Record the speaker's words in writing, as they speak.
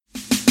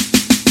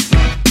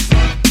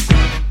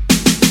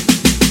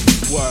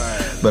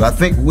But I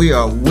think we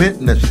are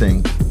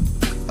witnessing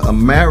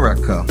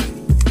America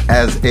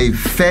as a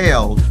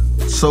failed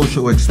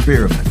social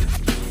experiment.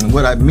 And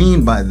what I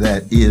mean by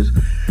that is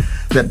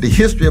that the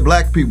history of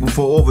black people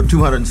for over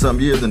 200 and some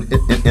years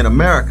in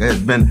America has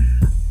been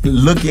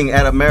looking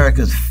at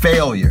America's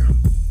failure.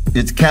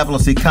 Its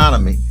capitalist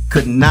economy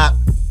could not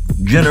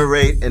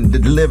generate and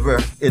deliver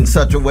in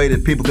such a way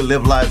that people could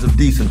live lives of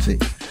decency.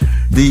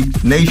 The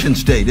nation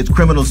state, its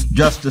criminal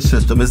justice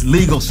system, its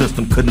legal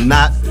system could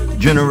not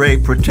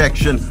generate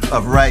protection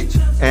of rights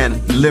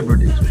and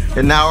liberties.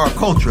 And now our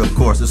culture, of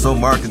course, is so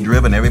market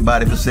driven,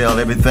 everybody for sale,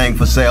 everything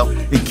for sale.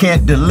 It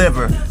can't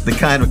deliver the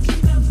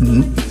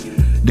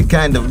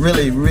kind of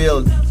really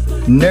real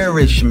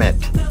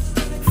nourishment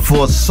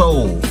for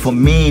soul, for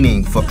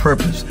meaning, for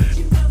purpose.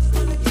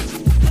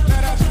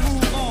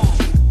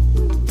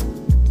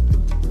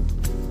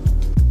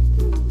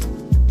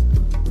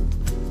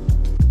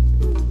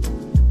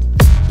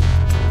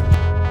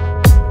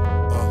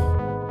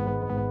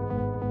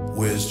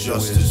 Where's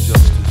justice?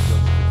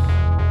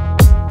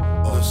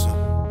 Listen.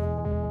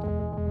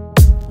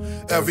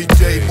 Every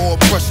day more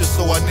pressure,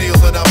 so I kneel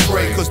and I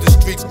pray, cause the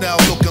streets now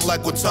looking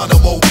like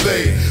Guantanamo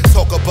Bay.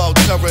 Talk about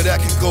terror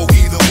that can go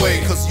either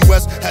way, cause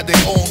US had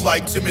their own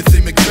like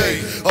Timothy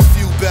McVeigh. A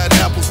few bad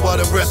apples while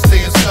the rest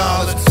staying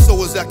silent. So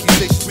is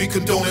accusations we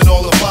condoning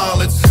all the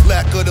violence.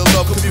 Lack of the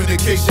love,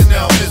 communication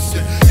now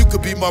missing. You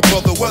could be my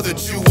brother whether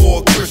Jew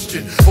or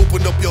Christian.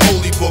 Open up your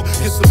holy book,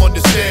 get some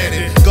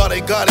understanding. God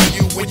ain't got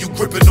you when you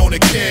gripping on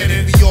a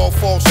cannon. We all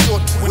fall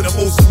short when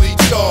emotionally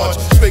charged.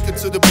 Straight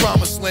into the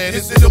promised land,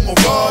 is it a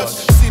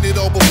mirage? Seen it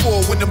all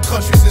before when them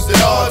countries is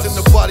at odds, and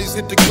the bodies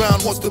hit the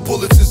ground once the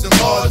bullets is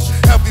enlarged.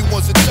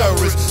 Everyone's a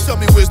terrorist, tell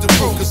me where's the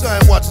proof, cause I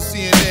ain't watching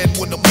CNN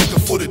when I'm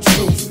looking for the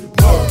truth.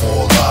 No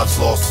more lives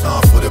lost,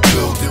 time for the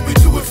building. We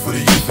do it for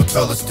the youth and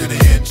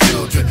Palestinian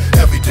children.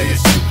 Every day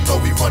is shooting,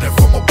 though we running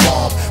from a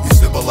bomb. We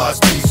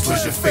symbolize peace,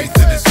 where's your faith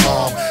in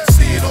Islam?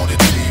 See it on the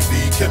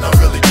TV, can I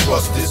really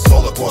trust this?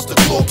 All across the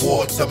globe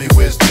war, tell me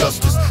where's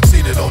justice?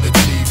 Seen it on the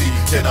TV,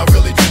 can I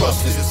really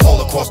trust this?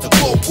 All across the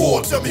globe war,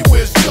 tell me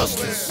where's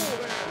justice?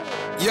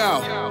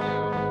 Yo,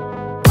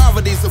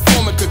 poverty's a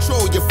form of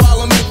control, you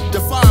follow me?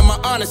 Define my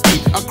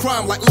honesty, a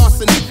crime like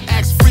larceny.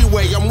 Axe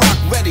freeway, I'm rock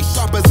ready,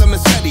 sharp as a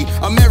machete.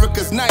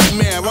 America's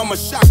nightmare, I'm a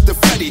shock to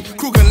Freddy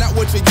Krueger, not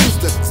what you're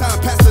used to.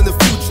 Time past in the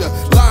future,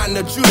 lying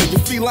to Judah. Your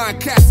feline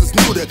cast is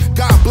neutered.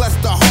 God bless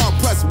the hard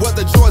pressed,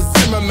 whether George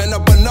Zimmerman or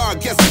Bernard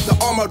guesses the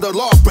armor the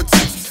law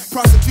protects.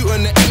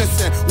 Prosecuting the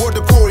innocent, word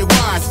to Corey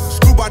Wise.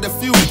 Screw by the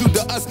few due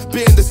to us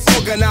being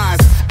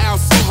disorganized. Al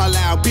so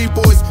halal,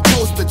 B-boys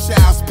poster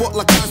child. Sport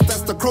Lacoste,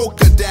 that's the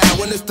crocodile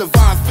when it's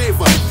divine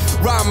favor.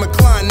 Ryan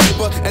McCline,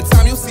 neighbor, and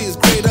time you'll see is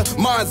greater.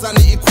 Mine's on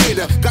the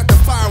equator. Got the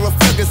fire of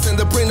Ferguson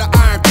to bring the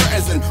iron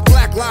curtains in.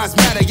 Black lives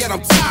matter, yet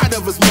I'm tired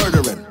of us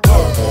murdering. No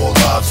more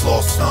lives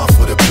lost, time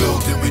for the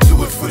building. We do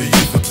it for the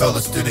youth and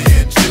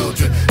Palestinian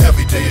children.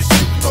 Every day is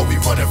shooting, though we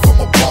running from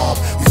a bomb.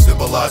 We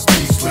symbolize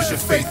peace, where's your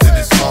faith in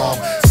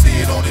Islam? See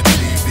it on the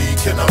TV,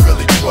 can I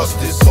really trust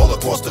this? All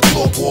across the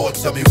globe war,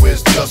 tell me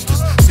where's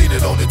justice? Seen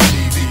it on the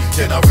TV,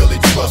 can I really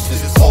trust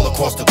this? All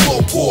across the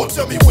globe war,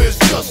 tell me where's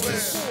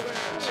justice?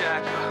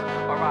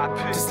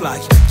 Just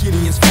like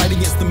Gideon's fight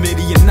against the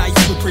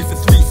Midianites, we pray for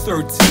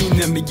 313,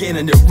 then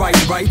beginning it right.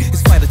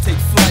 His fight to take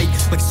flight,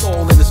 like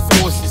Saul and his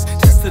forces.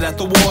 Tested at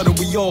the water,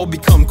 we all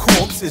become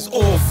corpses,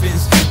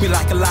 orphans. We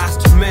like a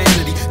lost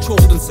humanity,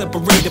 trolled and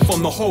separated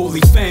from the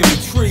holy family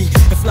tree.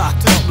 If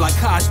locked up like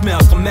Hajj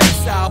Malcolm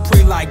exile,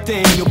 pray like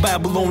Daniel,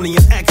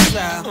 Babylonian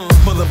exile.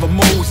 Mother of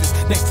Moses,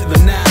 next to the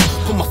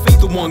Nile. Put my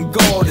faith in one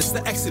God, it's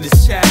the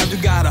Exodus child. You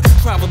gotta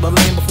travel the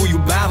land before you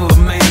battle a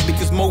man,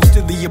 because most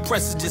of the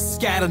oppressors just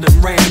scattered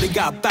and ran. They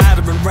got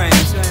battering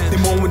rams, they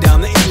mowing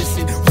down the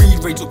innocent.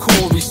 Read Rachel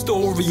Corey's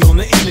story on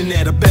the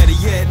internet, or better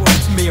yet,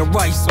 Tamir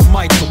Rice or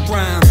Michael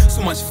Brown.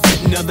 So much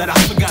fentanyl that I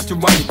forgot to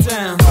write it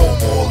down. No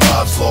more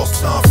lives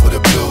lost, time for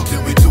the building.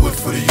 We do it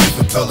for the youth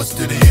and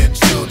Palestinian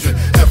children.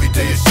 Every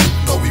day is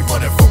shooting, though we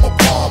running from a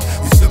bomb.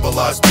 We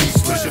symbolize peace,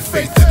 where's your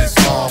faith in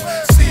Islam?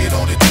 See it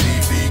on the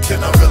TV,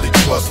 can I really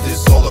trust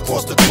this? All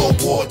across the globe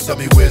war, tell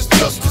me where's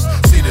justice?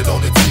 Seen it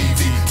on the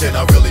TV, can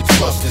I really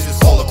trust this?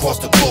 All across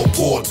the globe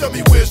war, tell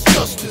me where's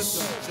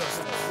justice?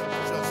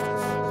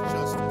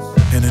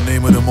 In the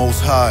name of the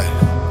Most High,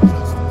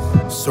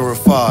 Surah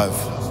 5,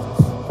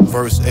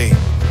 verse 8.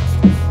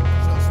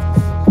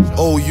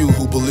 O you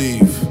who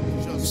believe,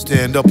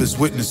 stand up as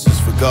witnesses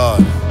for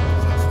God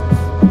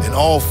in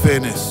all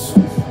fairness,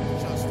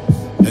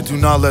 and do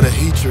not let a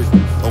hatred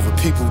over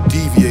people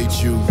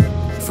deviate you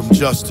from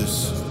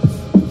justice.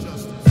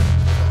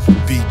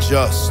 Be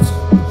just.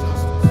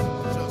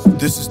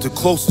 This is the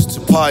closest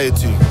to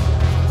piety,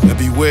 and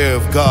beware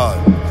of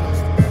God,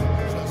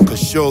 because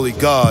surely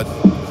God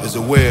is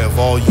aware of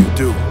all you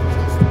do.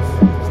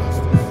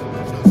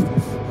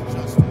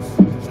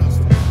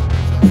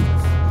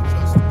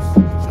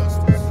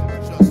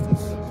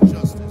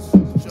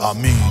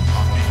 Ameen.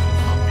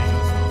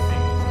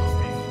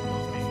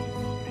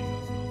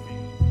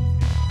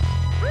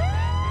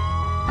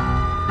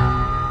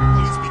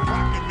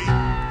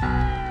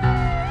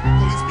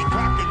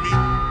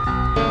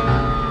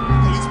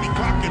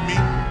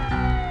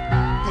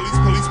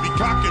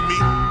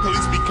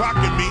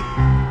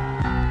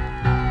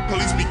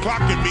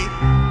 clocking me.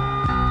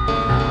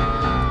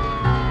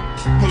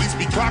 Police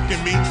be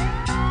clocking me.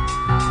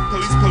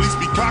 Police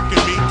be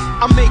clocking me.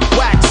 I make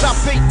wax, I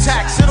pay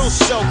tax, I don't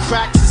sell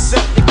cracks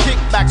except the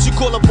kickbacks. You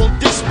call up on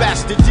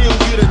dispatch, the deal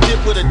you done did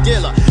with a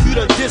dealer. You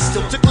done dissed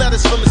him, took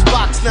letters from his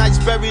box, now he's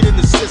buried in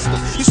the system.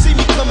 You see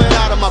me coming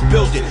out of my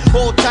building,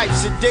 all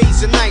types of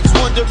days and nights,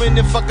 wondering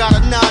if I got a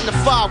 9 to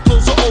 5.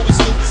 Clothes are always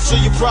new, so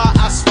you pride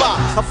I spy.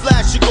 I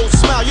flash, you go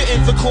smile, you're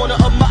in the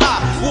corner of my eye.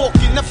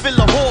 Walking, I feel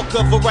a whole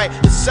cover right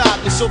beside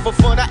me, so for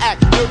fun I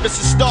act nervous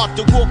and start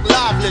to walk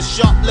liveless,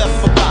 sharp left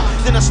for by.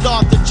 Then I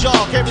start to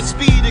jog, hearing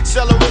speed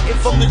accelerating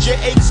from the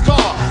J8's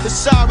car. The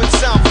sirens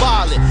sound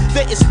violent,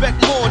 they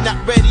expect more, not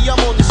ready. I'm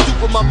on the stoop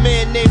with my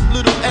man named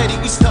Little Eddie.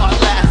 We start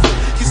laughing,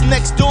 cause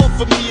next door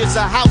for me is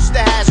a house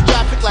that has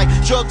traffic like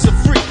drugs are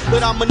free.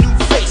 But I'm a new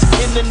face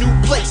in the new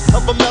place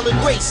of a melon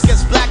race.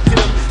 Guess black to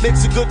them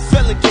makes a good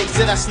felon case,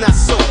 and that's not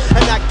so.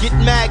 And I get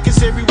mad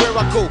cause everywhere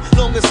I go,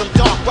 long as I'm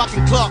dark,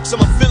 rocking Clarks,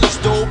 I'm a village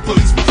though.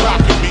 Police be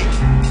clocking me.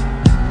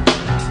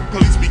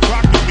 Police be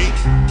clocking me.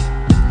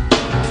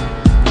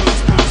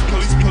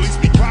 Police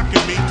be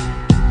clocking me.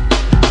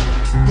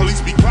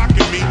 Police be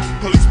clocking me.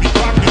 Police be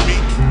clocking me.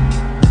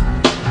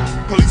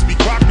 Police be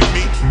clocking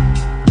me.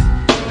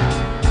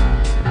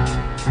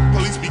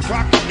 Police be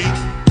clocking me.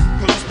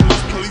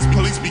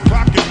 Police be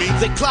clocking me.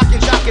 They clocking,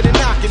 jocking, and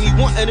knocking me,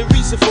 wanting a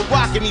reason for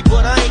rocking me,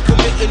 but I ain't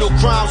committing no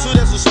crime, so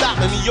that's what's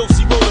stopping me.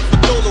 Yossi rolling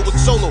for Dolo with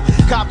solo.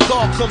 Cop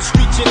car comes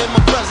screeching in my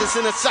presence,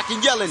 and a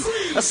second yelling.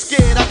 I'm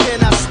scared, I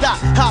cannot stop.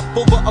 Hop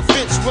over a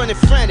fence, running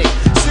frantic.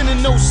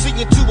 Sending no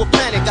seeing to a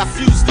panic. I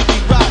fuse to be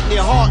riding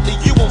near hardly.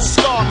 You won't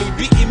scar me,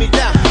 beating me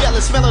down.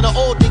 Yelling, smelling the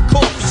all day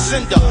coffee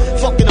cinder.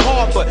 Fucking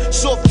hard, but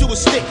soft to a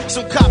stick.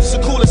 Some cops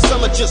are cool as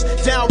some are just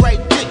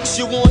downright dicks.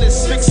 You want to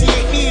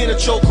asphyxiate me in a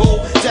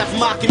chokehold, death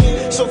mocking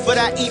me. So for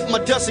that, eat my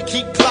dust and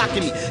keep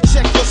clocking me.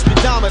 Check your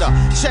speedometer,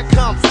 check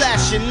how I'm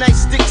flashing.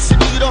 Nice sticks and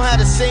me, you don't have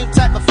the same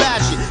type of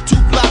fashion. 2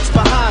 blocks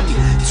behind me,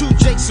 2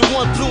 Jakes and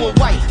 1 blue and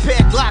white.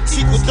 Pair Glocks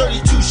equal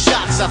 32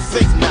 shots, I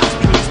think not.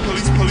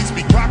 Police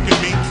be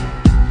clocking me.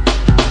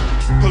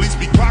 Police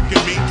be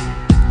clocking me.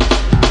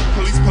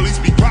 Police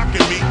be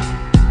clocking me.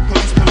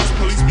 Police be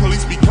clocking me.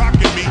 Police be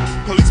clocking me.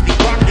 Police be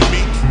clocking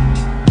me.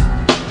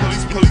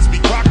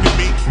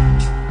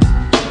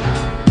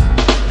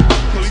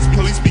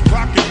 Police be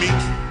clocking me.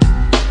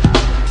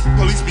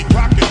 Police be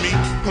clocking me.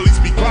 Police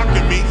be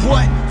clocking me.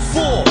 What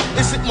for?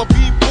 Is it my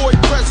b-boy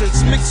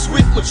presence mixed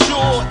with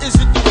mature? Is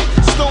it the way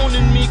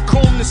stoning me,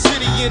 comb the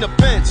city in a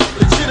Benz?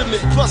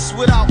 Legitimate plus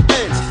without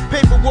ends.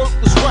 Paperwork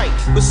was right,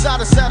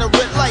 beside us at a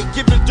red light,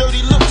 giving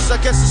dirty looks. I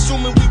guess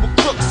assuming we were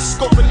crooks,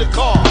 scoping the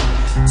car.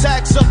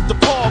 Tags up the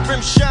bar,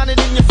 rim shining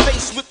in your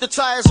face with the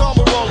tires,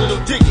 armor rolling, no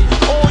dig it.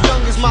 All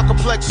young as my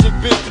complexion,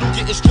 been through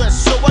getting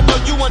stressed, so I know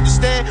you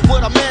understand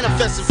what I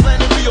manifested.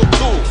 Flannery Rio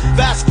Tool,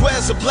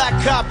 Vasquez, a black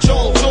cop,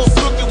 Jones, all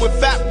crooked with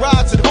fat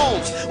rods and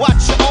homes.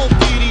 Watch your own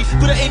PD,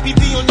 put an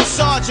ABB on your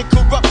sergeant,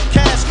 corrupt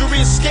cash,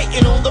 career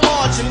skating on the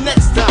margin.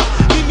 Next time,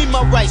 give me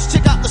my rights,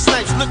 check out the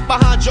snipes, look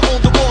behind you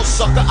on the wall,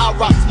 sucker. I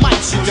rock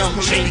mics, you young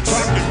Police be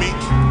clocking me.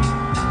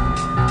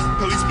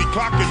 Police be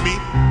clocking me.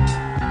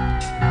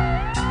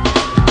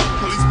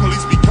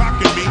 Police be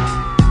clocking me.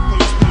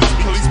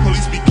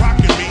 Police be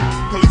clocking me.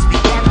 Police be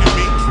clocking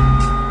me.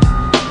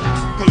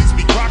 Police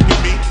be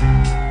clocking me.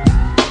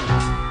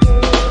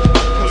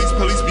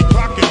 Police be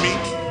clocking me.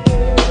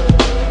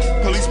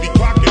 Police be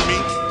clocking me.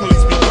 Police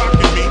be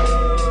clocking me.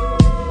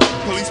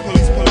 Police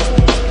be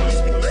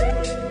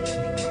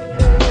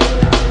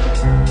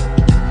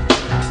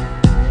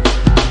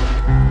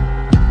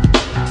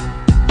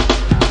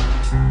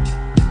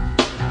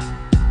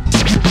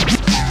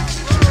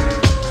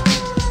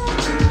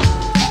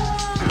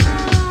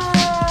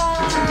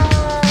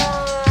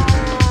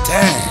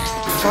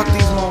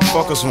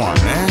Fuckers want,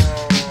 man.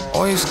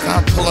 Always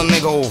gotta pull a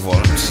nigga over.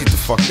 Let me see what the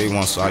fuck they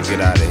want so I get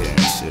out of here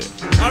and shit.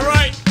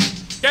 Alright,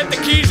 get the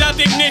keys out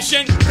the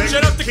ignition.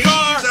 Shut up the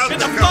car. Get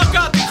the fuck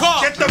out the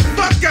car. Get the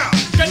fuck out.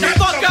 Get the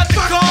fuck out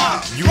the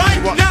car.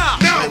 Right now.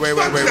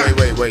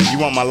 Wait. You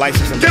want my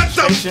license and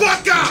registration?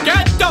 Get the fuck out.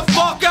 Get the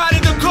fuck out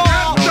of the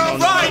car.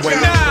 Right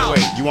now.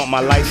 Wait. You want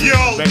my license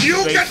and registration?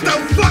 You get the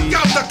fuck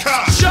out the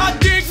car. Shut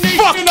the ignition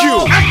Fuck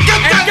you. off. And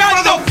get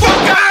the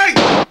fuck out.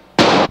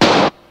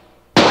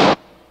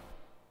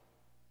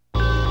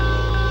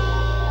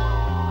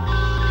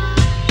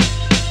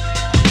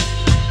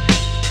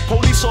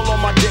 Police all on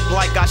my dick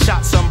like I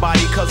shot somebody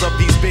cause of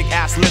these big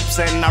ass lips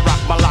and I rock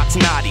my locks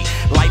naughty.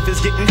 Life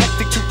is getting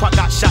hectic, Tupac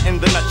got shot in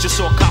the nuts. You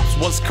saw cops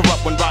was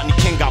corrupt when Rodney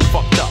King got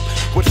fucked up.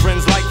 With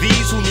friends like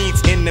these, who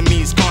needs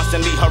enemies?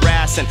 Constantly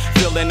harassing,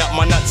 filling up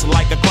my nuts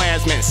like a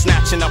Klansman.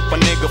 Snatching up a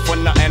nigga for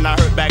nothing, I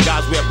heard bad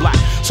guys wear black,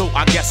 so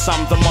I guess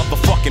I'm the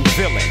motherfucking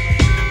villain.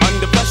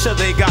 Under pressure,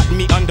 they got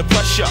me under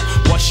pressure.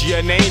 What's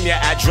your name, your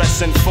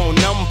address, and phone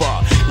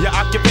number? Your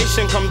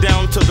occupation, come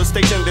down to the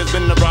station. There's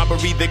been a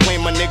robbery, they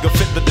claim a nigga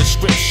fit the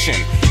description.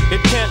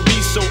 It can't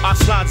be, so I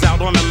slides out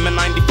on them. In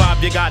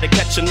 95, you gotta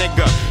catch a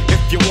nigga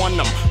if you want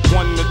them.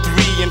 1 to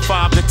 3 and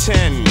 5 to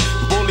 10.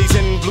 Bullies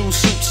in blue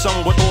suits,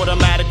 some with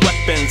automatic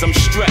weapons. I'm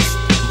stressed,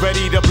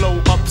 ready to blow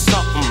up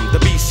something. The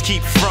beast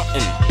keep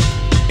frontin'.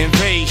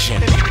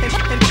 Invasion.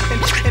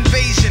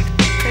 Invasion.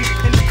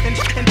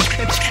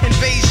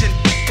 Invasion.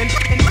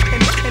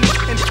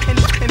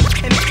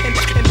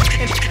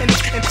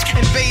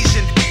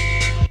 Invasion.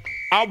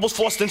 I was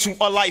forced into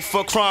a life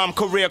of crime,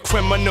 career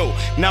criminal.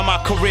 Now my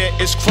career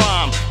is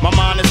crime. My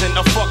mind is in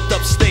a fucked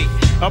up state.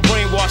 A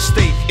brainwashed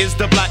state is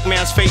the black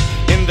man's fate.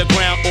 In the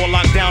ground or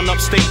locked down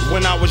upstate.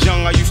 When I was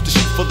young, I used to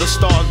shoot for the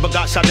stars, but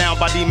got shot down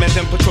by demons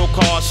in patrol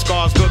cars.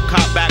 Scars, good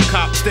cop, bad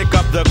cop. Stick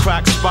up the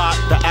crack spot.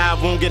 The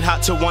Ave won't get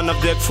hot till one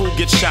of their crew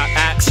gets shot.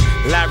 Axe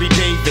Larry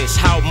Davis,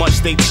 how much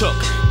they took.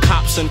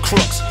 Cops and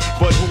crooks,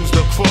 but who's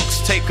the crooks?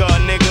 Take a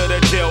nigga to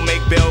jail,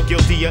 make bail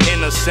guilty or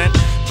innocent.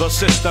 The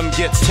system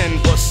gets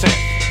 10%.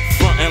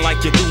 Frontin'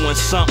 like you're doing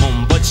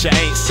something, but you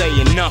ain't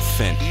saying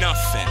nothing.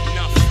 Nothing.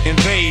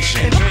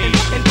 Invasion.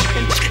 Invasion.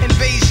 Invasion.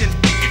 Invasion.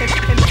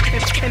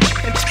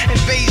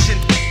 Invasion.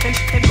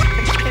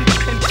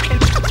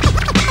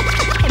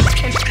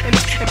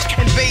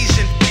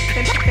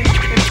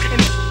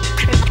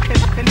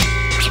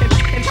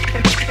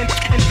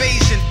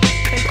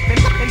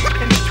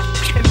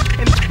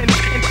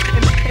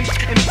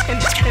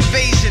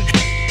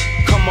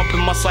 Come up in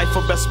my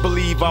cipher, best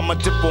believe I'ma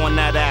dip on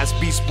that ass.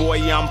 Beast boy,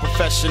 I'm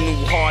professional,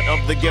 heart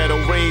of the ghetto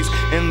raised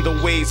in the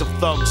ways of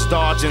thugs,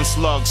 dodging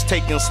slugs,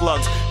 taking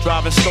slugs,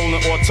 driving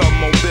stolen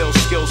automobiles,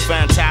 skills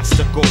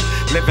fantastical.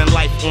 Living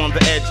life on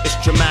the edge is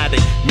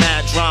dramatic,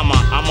 mad drama,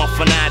 I'm a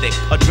fanatic,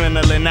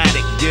 adrenaline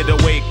addict,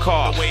 getaway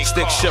car,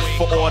 stick shift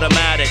for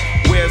automatic.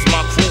 Where's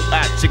my crew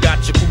at? You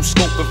got your crew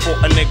scoping for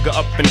a nigga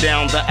up and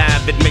down the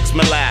Ave, it makes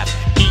me laugh.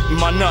 Eating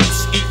my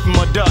nuts, eating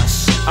my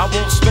dust. I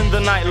won't spend the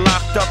night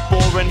locked up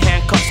or in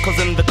handcuffs, cause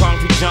in the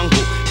concrete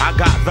jungle I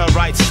got the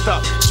right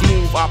stuff.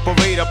 Smooth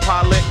operator,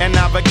 pilot and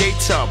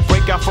navigator.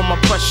 Break out from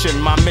oppression,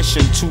 my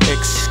mission to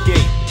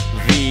escape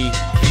the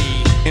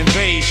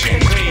invasion.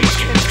 Invasion.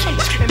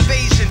 Invasion.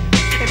 Invasion.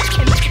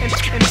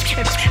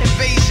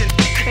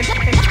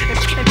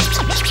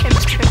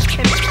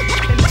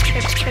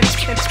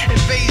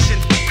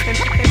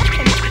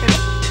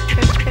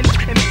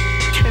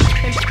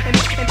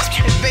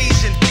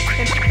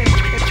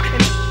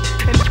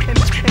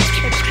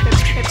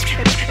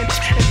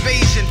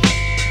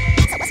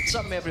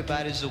 Something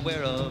everybody's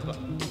aware of.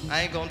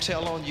 I ain't gonna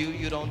tell on you,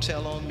 you don't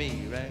tell on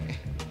me, right?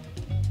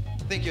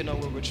 I think you know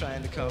where we're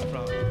trying to come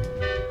from.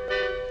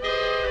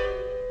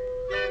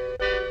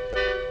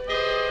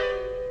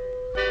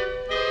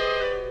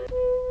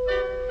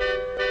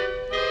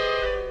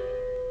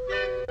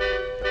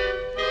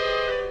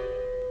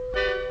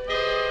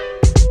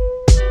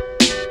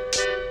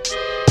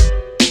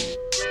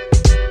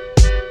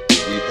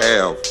 We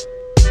have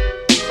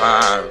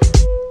 5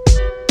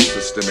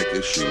 systemic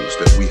issues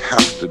that we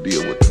have to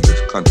deal with in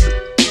this country,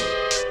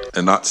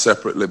 and not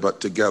separately but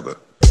together.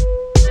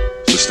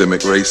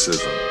 Systemic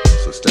racism,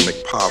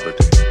 systemic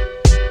poverty,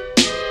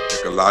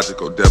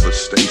 ecological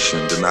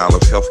devastation, denial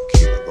of health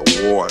care, the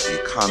war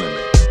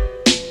economy,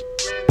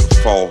 the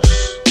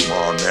false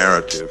moral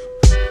narrative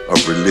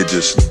of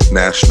religious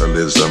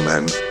nationalism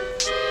and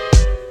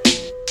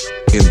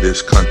in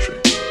this country.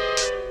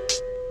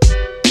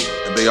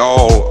 And they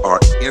all are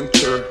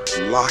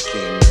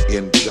interlocking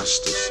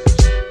injustices.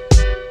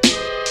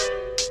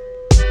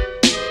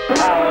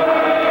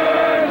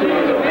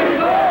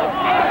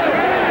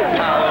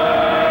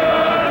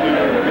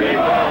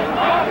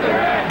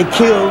 They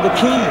killed the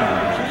king,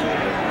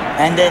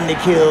 and then they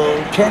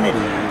killed Kennedy.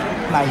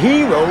 My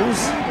heroes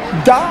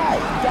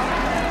died.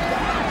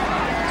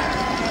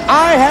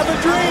 I have a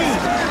dream.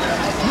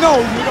 No,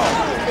 you don't.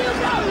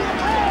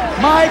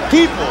 My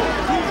people,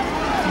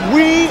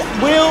 we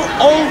will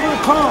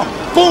overcome.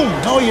 Boom.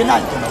 No, you're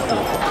not gonna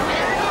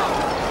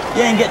overcome.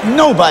 You ain't getting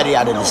nobody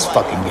out of this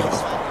fucking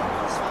ghetto.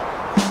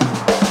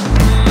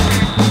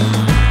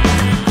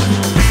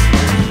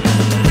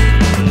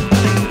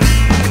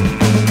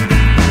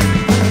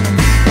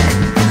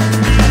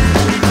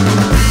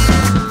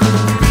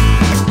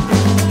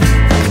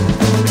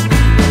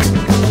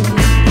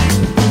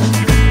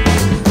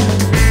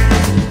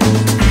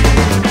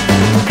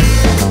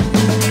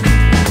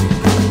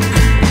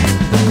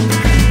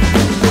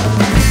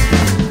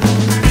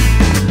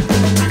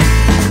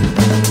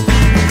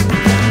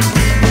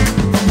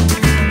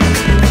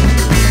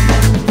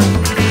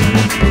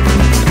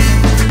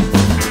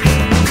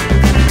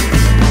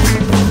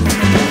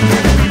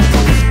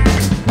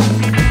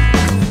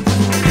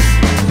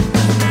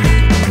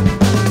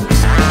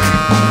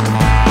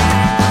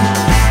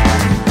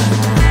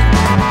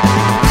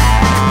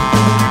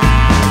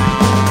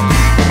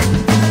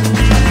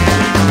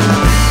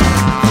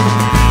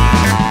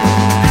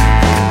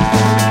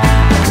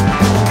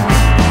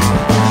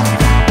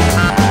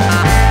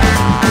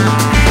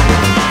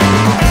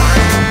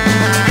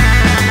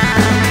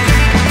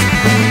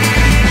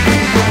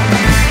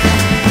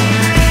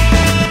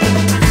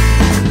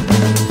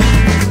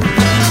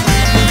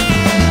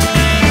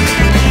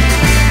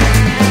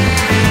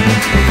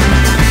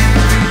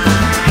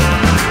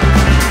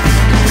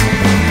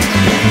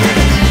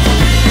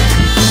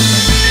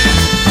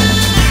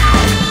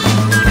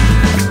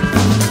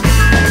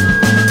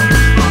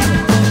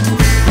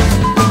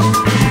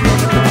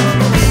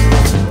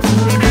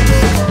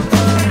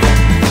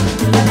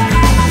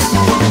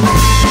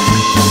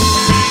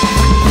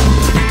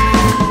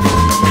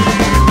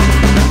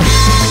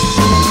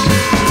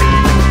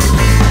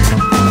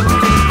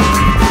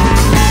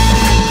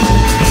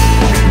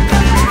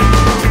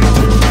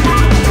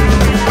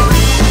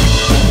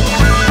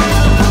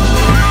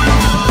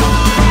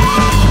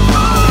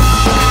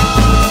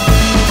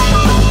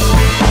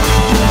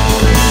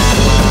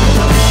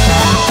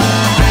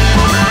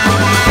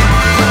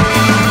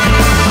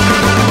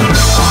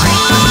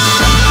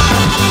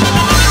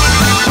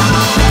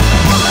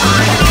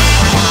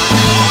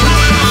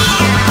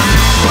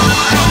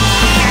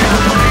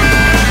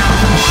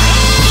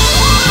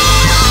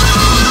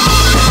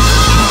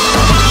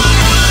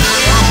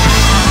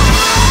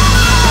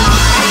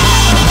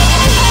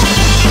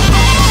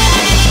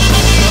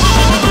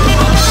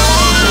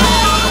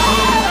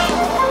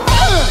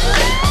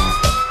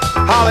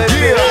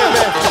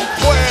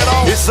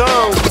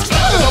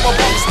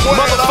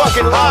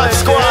 Holland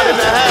squad in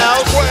the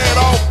house. We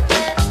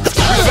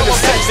finna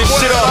set this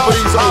shit up for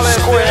these old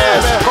square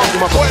ass punk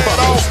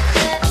motherfuckers.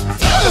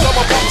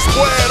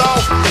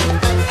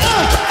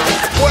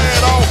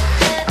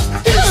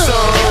 It's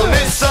on,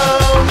 it's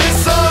on,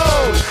 it's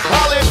on.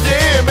 Holla if you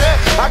hear me.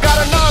 I got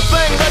another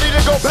thing ready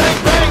to go bang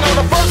bang on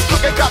the first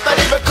looking cop that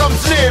even comes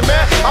near me.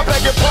 I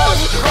beg your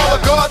pardon, call the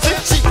guards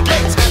and cheap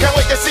gates. Can't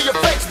wait to see your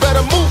face,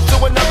 better move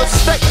to another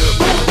state.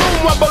 Boom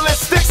boom, I'm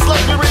ballistic,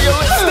 let's be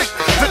realistic.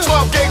 The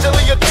 12 gauge will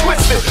leave you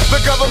twisted. The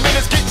government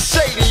is getting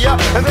shadier,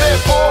 and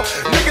therefore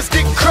niggas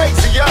get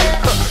crazier.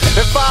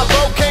 And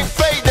 5-0 can't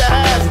fade the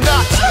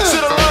has-nots.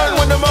 Should've learned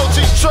when the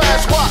emoji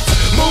trash watch.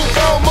 Move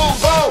on,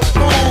 move on,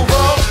 move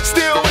on.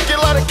 Still we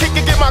can let it kick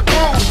and get my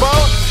groove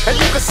on. And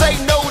you can say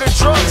no to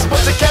drugs, but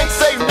you can't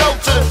say no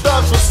to the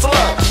thugs with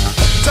slugs.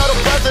 Tell the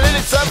president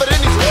it's evident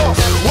he's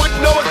lost. Wouldn't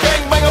know a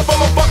gangbanger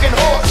from a fucking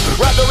horse.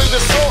 Rather read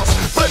the source,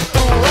 flip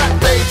through rap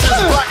pages,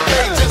 black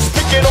pages,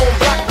 speaking on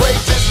black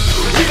rages.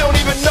 We don't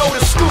even know the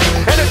scoop,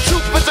 and the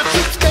truth is the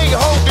truth can't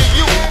hold to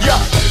you. Yeah,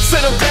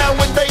 sit them down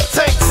when they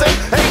tanks him.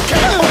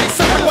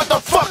 AK-47, what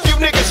the fuck you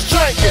niggas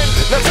drinking?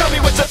 Now tell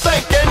me what you're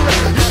thinking.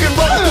 You can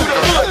run through the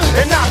hood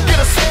and not get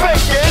a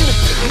spanking.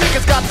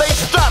 Niggas got they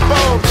strap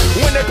on.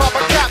 When they pop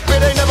a cap,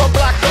 it ain't never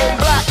black on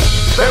black.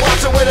 They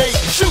watchin' where they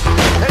shoot,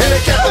 and they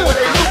careful where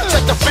they loot.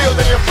 Check the field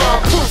and you'll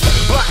find proof.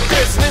 Black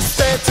business,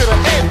 stand to the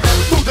end.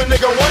 Move the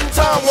nigga one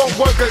time, won't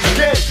work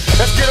again.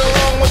 Let's get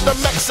along with the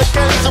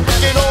Mexicans, so we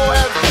can all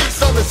have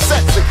peace on the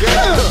sets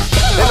again.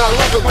 And I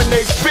love it when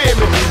they fear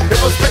me. If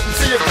I'm spittin'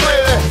 to you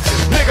clearly,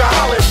 nigga,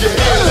 holla if you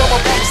hear me. I'm a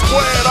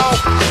squared off.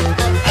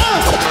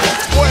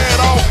 Squared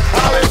off.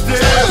 Holla if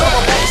you hear me. I'm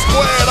a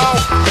squared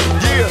off.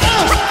 Yeah.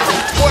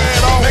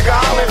 Squared off. Nigga,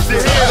 holla if you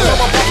hear me.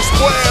 I'm a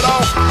squared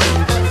off.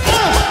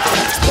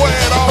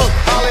 Squared off.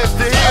 Holla if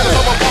you hear me.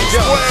 I'm a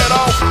squared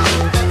off.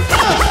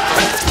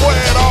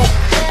 Squared off.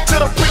 To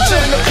the preacher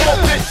in the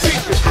pulpit,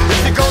 keep it. If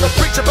you're gonna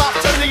preach about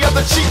turning the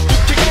other cheek,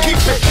 you can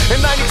keep it.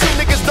 And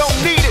 92 niggas don't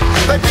need it.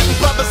 They beating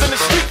brothers in the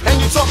street, and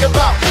you talking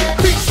about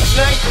peace.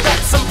 Now ain't that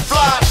some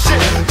fly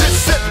shit?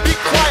 Just sit, be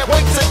quiet,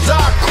 wait to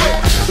die quick.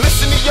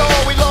 Listen to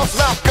y'all, we lost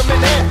Malcolm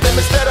and Anthem.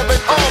 Instead of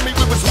an army,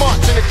 we was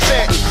marching and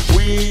chanting.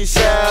 We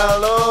shall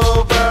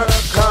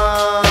overcome.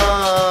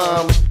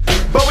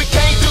 But we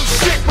can't do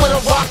shit with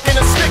a rock and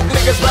a stick.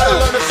 Niggas better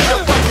learn to see the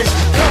fucking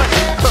gun.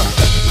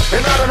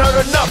 And I done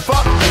heard enough,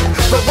 huh?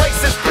 The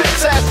racist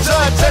bitch ass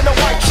judge and the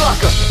white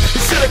trucker. He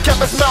should've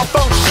kept his mouth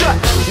on shut.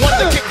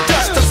 Wanted to kick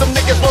dust till some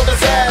niggas rolled his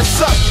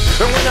ass up.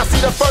 And when I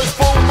see the first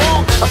full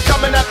moon, I'm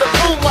coming at the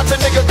boom, watch a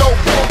nigga go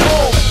boom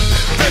boom.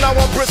 Then I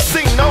want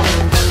Bracino,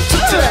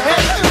 took to the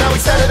head, now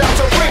he's headed out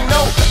to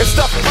Reno. And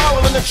stuff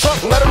foul in the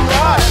trunk, let him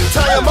ride.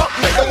 Tie him up,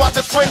 nigga, watch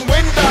his friend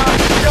win die.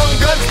 Young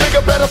guns,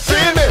 nigga, better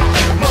fear me.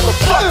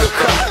 Motherfucker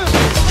cop,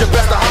 you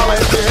better holler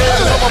if you hear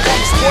me. I'm a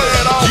bum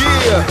squared off.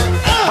 Yeah,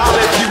 holler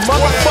if you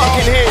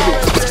motherfucking hear me.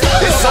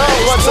 It's on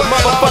once a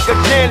motherfucker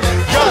again.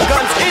 Young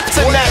Guns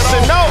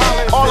International,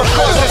 all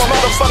across this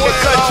motherfucking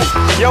country.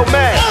 Yo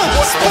man,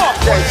 spark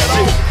that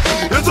shit.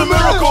 It's a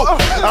miracle.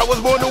 I was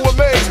born to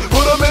amaze.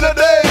 Put them in a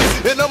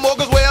daze. In the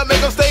morgues where I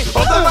make them stay.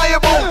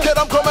 Undeniable. Kid,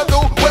 I'm coming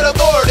through with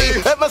authority.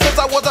 Ever since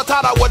I was a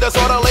tot, I was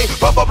disorderly.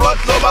 Pop a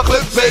blunt, throw my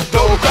clip, make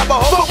dough. Grab a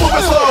hoe,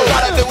 moving slow.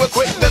 Gotta do it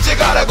quick, then she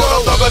gotta go.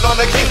 Thuggers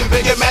on the king,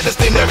 big and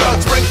majesty, nigga.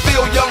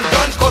 Springfield, Young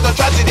Guns, cause a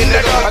tragedy,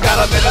 nigga. I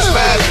got a minute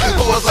smash.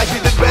 Who was like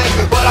he did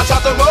bang, but I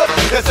chopped him up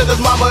and said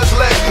his mama is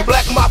leg.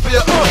 Black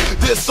mafia,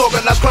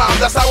 disorganized crime.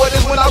 That's how it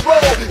is when I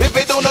roll. If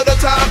they don't know the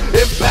time,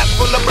 impact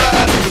from the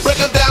blast.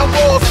 Breaking down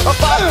walls, a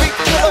 5 feet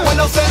killer with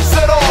no sense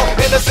at all.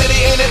 In the city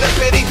and in the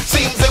pity,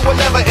 seems it will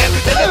never end.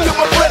 And if you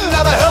my friend,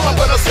 now the hell I'm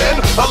gonna send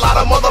a lot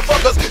of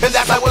motherfuckers, and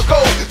that's how it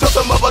goes. Till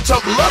some other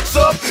chump lucks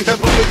up and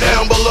put it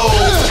down below.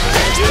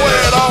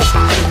 Square it off.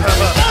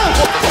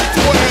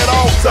 Square it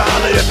off. So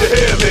holla if you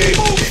hear me.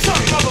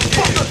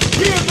 Motherfucker,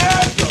 yeah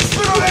man.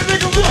 Spit on that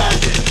nigga, man.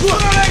 Spit on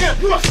that nigga.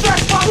 You a stack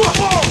my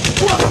ball.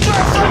 You a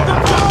stack the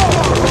ball.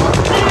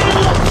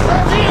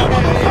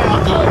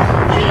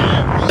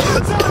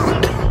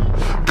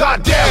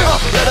 Goddamn,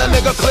 let a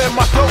nigga clear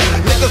my throat.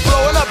 Niggas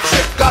blowing up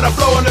shit, got a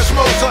flow in the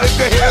smoke. So if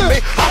you hear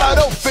me, holla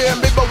don't fear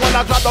me. But when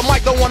I drop the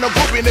mic, don't want no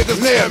groupie niggas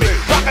near me.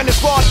 Rockin' the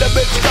squad, the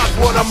bitch cops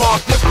wanna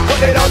mark this.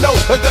 What they don't know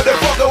is that they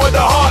fuckin' with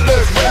the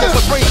heartless. When it's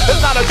a dream,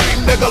 it's not a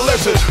dream, nigga,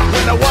 listen.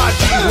 When the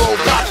YGs roll,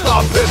 cops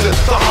start pissing.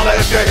 So holla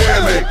if you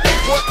hear me.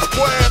 What,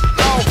 where,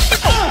 no,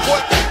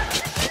 what,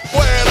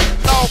 where,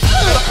 no,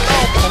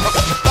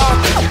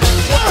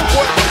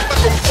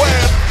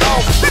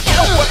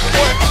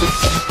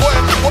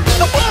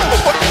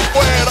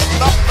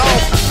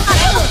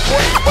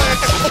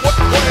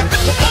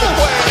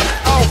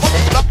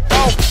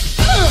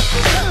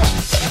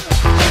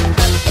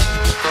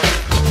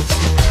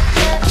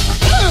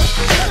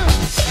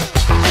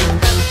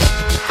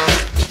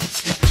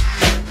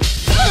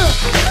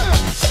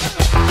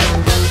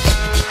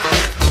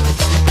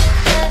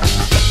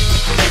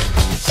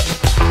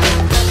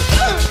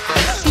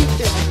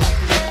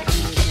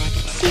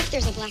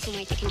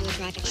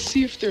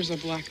 See if there's a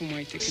black and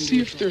white that can do a drive-by.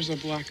 See if there's a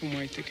black and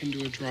white that can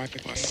do a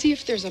drive-by. See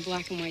if there's a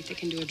black and white that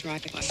can do a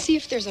drive-by. See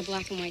if there's a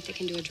black and white that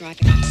can do a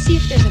drive-by. See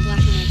if there's a black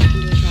and white that can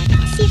do a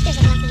drive-by. See if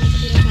there's a black and white that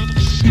can do a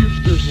drive-by. See if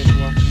there's a black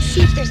and white. See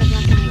if there's a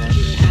black and white that can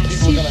do a drive-by.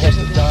 People are gonna have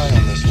to die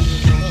on this one.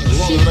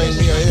 As long as it ain't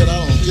me or it, I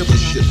don't give a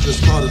shit.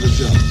 Just part of the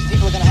job.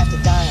 People are gonna have to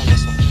die on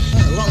this one.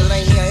 As long as it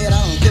ain't me or it, I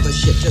don't give a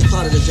shit. Just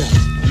part of the job.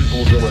 People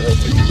are gonna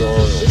have to die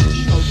on this one.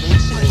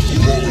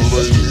 As long as it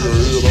ain't me or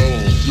it, I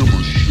don't give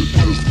a shit.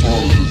 Just part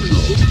of the job.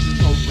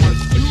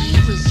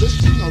 I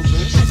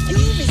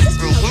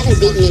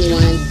haven't beaten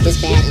anyone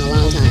this bad in a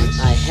long time.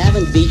 I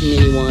haven't beaten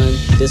anyone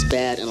this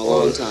bad in a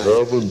long time. I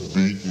haven't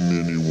beaten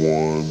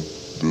anyone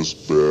this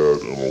bad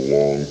in a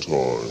long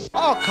time.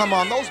 Oh, come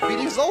on, those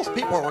beatings, those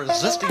people are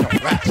resisting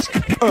arrest.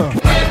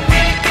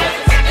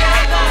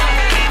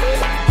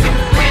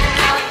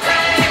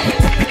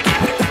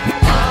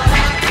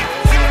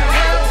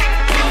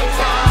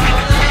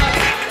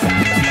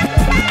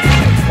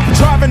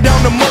 Driving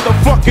down the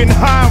motherfucking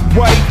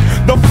highway,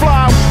 the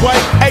flyway.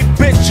 Hey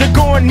bitch, you're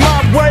going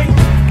my way.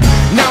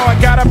 Now I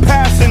got a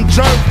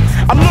passenger.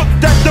 I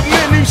looked at the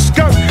mini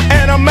skirt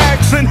and I'm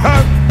asking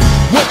her,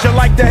 would you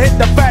like to hit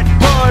the fat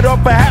bud, or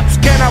perhaps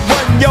can I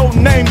run your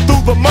name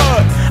through the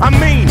mud? I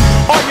mean,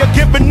 are you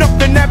giving up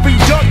in every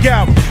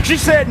dugout? She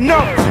said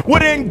no, well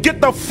then get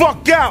the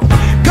fuck out.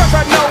 Cause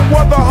I know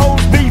other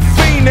hoes be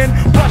fiending.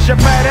 Plus your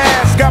fat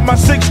ass got my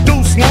 6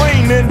 deuce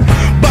leaning.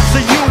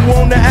 Bustin' you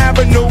on the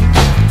avenue.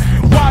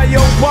 Why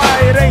oh why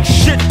it ain't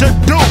shit to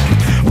do.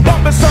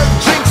 Bumpin' Sir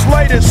Jinx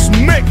latest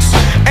mix.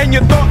 And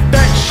you thought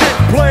that shit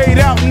played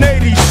out in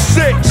 86.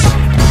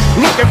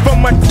 Looking for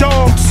my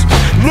dogs.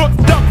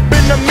 Looked up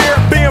in the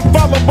mirror being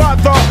followed by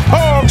the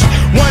hogs.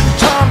 One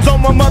time's on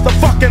my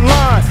motherfucking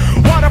line.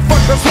 Why the fuck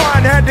the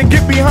swine had to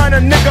get behind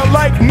a nigga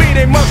like me?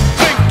 They must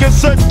think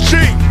it's a G.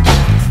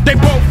 They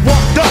both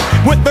walked up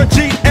with the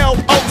GLOC.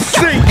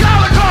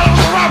 Call it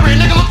a robbery,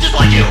 nigga look just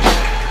like you.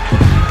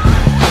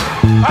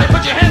 Alright,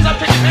 put your hands up,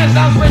 take your hands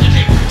down, spread your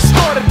cheek.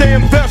 Started the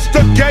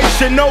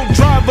investigation, no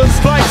driver's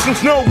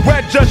license, no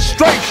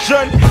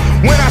registration.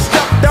 When I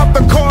stepped out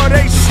the car,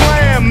 they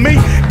slammed me.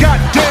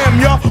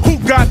 Goddamn, y'all, who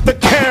got the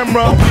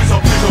camera? Oh,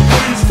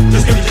 please,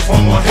 just give me just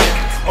one more hit.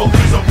 Oh,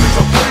 please,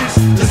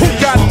 just who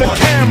got the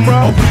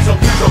camera? Oh, please,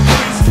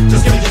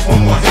 just give me just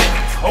one more hit.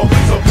 Oh,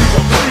 please,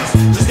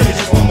 just give me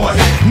just one more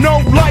hit. No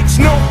lights,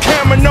 no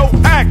camera, no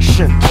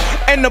action.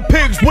 And the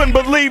pigs wouldn't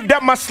believe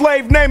that my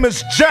slave name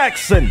is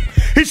Jackson.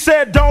 He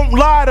said, don't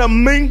lie to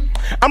me.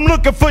 I'm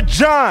looking for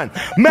John,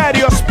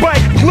 Maddie, or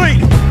Spike Lee.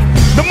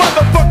 The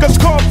motherfuckers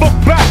called for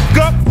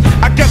backup.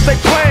 I guess they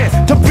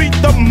plan to beat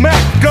the Mac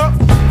up.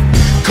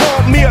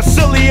 Called me a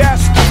silly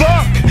ass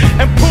fuck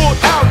and pulled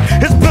out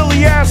his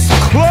Billy ass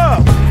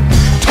club.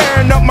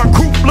 Tearing up my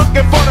group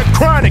looking for the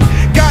chronic.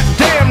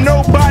 Goddamn,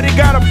 nobody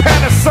got a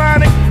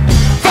Panasonic.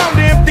 Found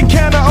the empty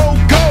can of old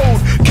gold.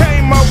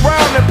 Came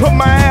around and put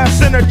my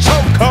ass in a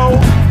chokehold.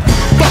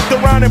 Fucked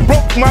around and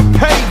broke my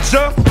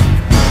pager.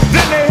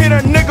 Then they hit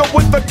a nigga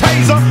with the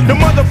taser. The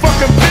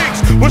motherfucking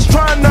pigs was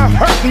trying to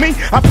hurt me.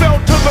 I fell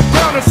to the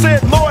ground and said,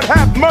 Lord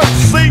have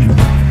mercy.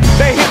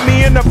 They hit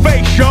me in the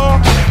face,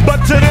 y'all.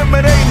 But to them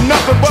it ain't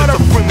nothing but a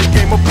friendly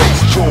game of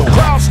baseball.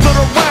 Crowd stood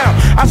around.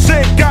 I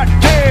said, God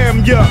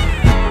damn ya.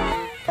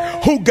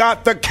 Who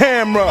got the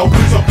camera? Oh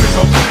please,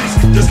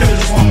 just give me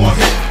just one more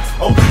hit.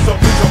 Oh please,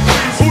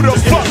 who the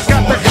fuck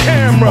got the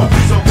camera? Oh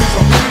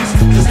please,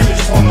 just give me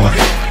just one more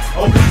hit.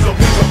 Oh please,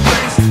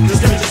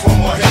 just give me just one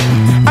more hit.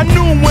 I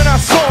knew when I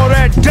saw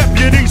that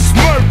deputy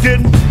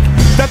smirking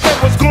that they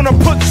was gonna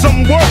put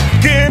some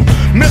work in.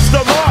 Mr.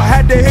 Law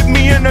had to hit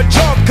me in the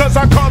jaw cause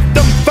I caught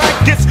them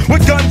faggots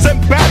with guns and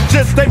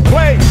badges. They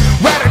play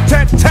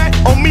rat-a-tat-tat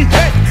on me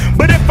head.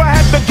 But if I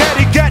had the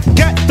gat,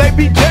 they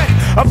be dead.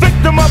 A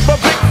victim of a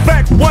big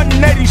fat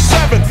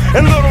 187.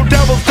 And little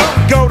devils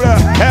don't go to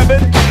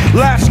heaven.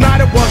 Last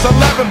night it was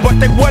 11, but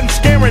they wasn't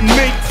scaring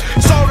me.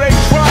 So they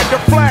tried to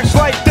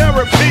flashlight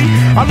therapy.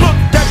 I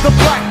looked at the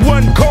black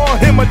one, called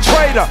him a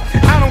traitor.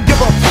 I don't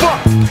give a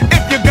fuck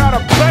if you got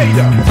a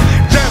beta.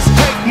 Just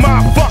take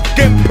my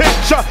fucking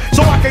picture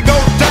so I can go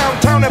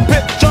downtown and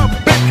bitch up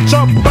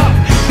up.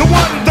 The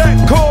one that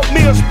called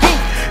me a spook,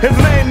 his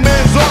name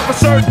is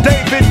Officer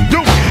David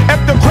Duke.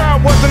 If the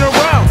crowd wasn't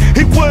around,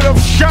 he would have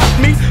shot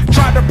me.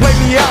 Tried to play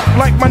me out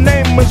like my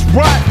name was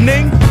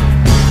Rodney.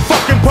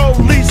 Fucking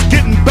police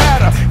getting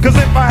badder. Cause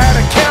if I had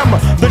a camera,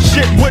 the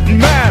shit wouldn't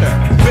matter.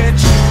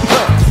 Bitch,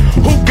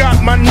 who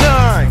got my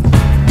 9?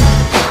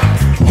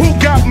 Who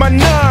got my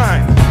 9?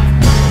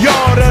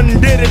 Y'all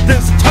done did it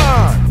this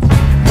time.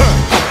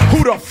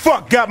 Who the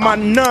fuck got my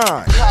 9?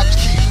 Cops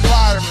keep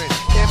firing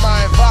in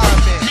my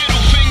environment.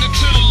 Middle finger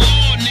to the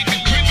law, nigga,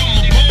 grip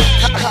on the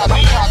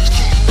ball. Cops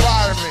keep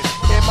firing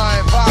in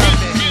my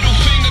environment. Middle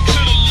finger to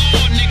the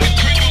law, nigga,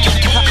 grip on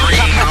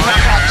the ball.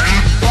 Cops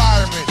keep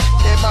firing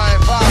in my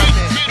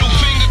environment. Middle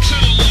finger to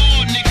the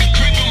law, nigga,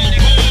 grip on the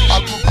ball.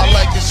 I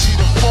like to see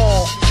the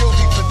fall,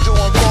 guilty for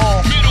doing wrong.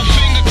 Middle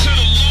finger to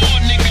the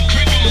law, nigga,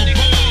 grip on the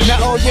ball.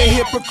 Now all your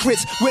hypocrites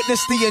hypocrites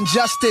witness the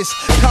injustice.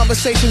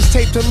 Conversations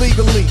taped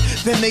illegally,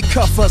 then they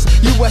cuff us.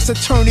 U.S.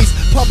 attorneys,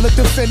 public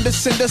defenders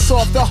send us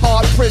off to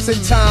hard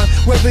prison time.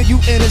 Whether you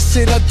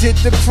innocent or did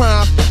the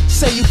crime.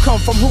 Say you come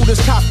from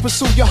Hooters, cops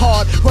pursue your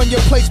heart. Run your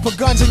place, put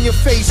guns in your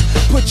face.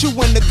 Put you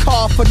in the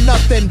car for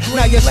nothing.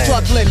 Now you're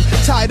struggling,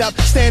 tied up,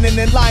 standing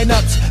in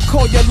lineups.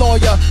 Call your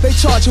lawyer, they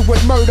charge you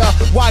with murder.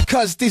 Why?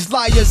 Cause these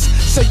liars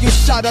say you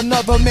shot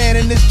another man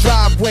in his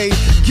driveway.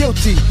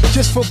 Guilty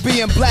just for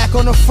being black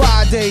on a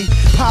Friday.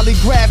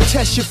 Polygraph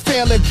test, you're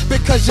failing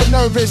because you're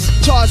nervous.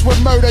 Charged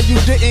with murder you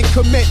didn't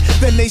commit,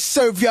 then they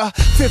serve ya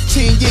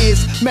 15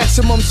 years,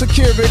 maximum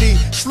security.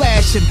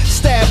 Slashing,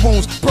 stab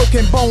wounds,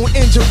 broken bone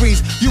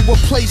injuries. You were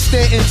placed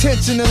there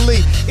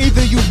intentionally.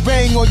 Either you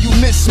bang or you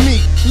miss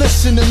me.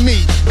 Listen to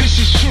me. This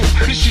is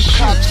true. This is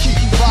true. Cops keep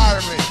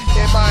firing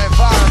in my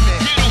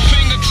environment. Middle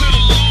finger to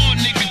the law,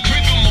 nigga,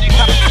 grip 'em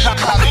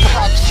apart.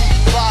 Cops keep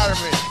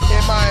firing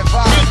in my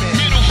environment.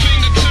 Middle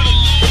finger to the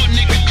law,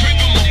 nigga, grip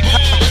 'em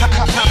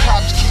apart.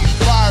 Cops keep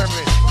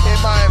firing in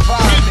my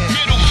environment.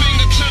 Middle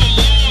finger to the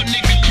law,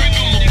 nigga, grip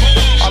 'em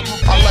apart.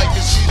 I like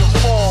to see the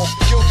fall,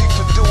 guilty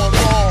for doing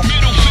wrong.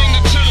 Middle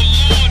finger to the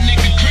law,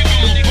 nigga, grip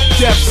 'em apart.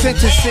 Death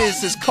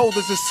sentences as cold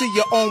as to see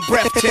your own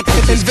breath.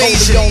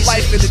 Invasion on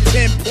life in the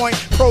 10-point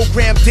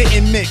program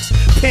didn't mix.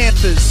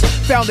 Panthers,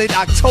 founded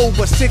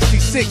October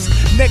 66.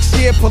 Next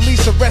year,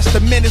 police arrest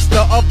the minister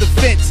of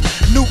defense,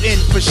 Newton,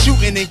 for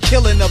shooting and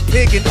killing a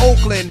pig in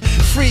Oakland.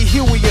 Free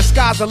Huey, your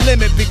sky's the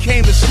limit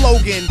became the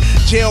slogan.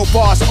 Jail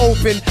bars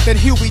open, then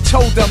Huey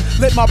told them,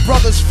 let my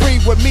brothers free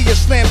with me and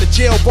slam the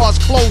jail bars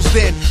closed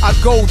in. I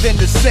go then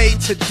to say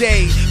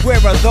today, where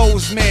are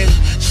those men?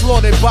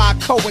 Slaughtered by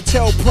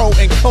COINTELPRO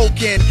and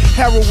cocaine,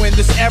 heroin,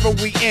 this era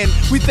we in.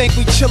 We think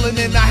we chillin'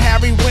 in a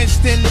Harry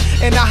Winston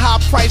and a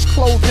high-priced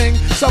clothing.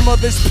 Some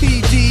of this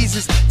PDs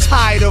is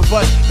tired of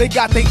us. They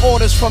got their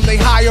orders from their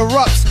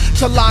higher-ups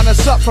to line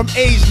us up from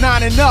age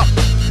 9 and up.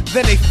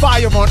 Then they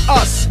fire on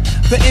us.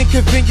 The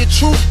inconvenient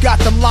truth got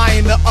them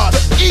lying to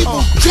us. The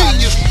evil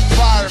genius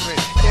firing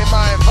in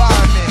my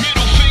environment.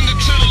 Middle finger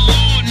to the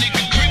law,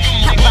 nigga, grip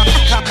 'em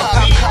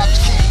apart.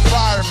 Cops keep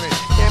firing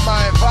in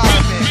my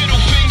environment.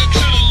 Middle finger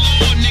to the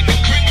law, nigga,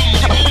 grip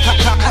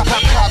 'em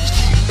apart. Cops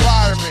keep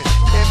firing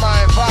in my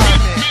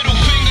environment. Middle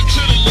finger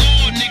to the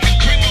law, nigga,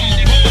 grip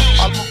 'em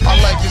apart. I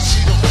like to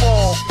see the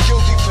fall,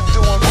 guilty for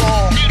doing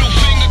wrong. Middle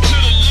finger to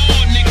the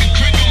law, nigga,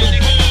 grip 'em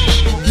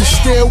apart. You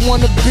still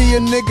wanna be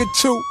a nigga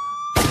too?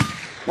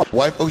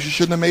 White folks, you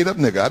shouldn't have made up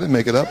nigga. I didn't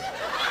make it up.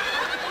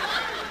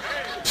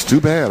 It's too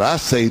bad. I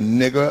say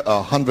nigga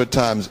 100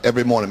 times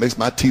every morning. It makes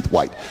my teeth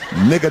white.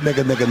 Nigga,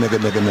 nigga, nigga, nigga,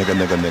 nigga, nigga,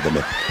 nigga, nigga,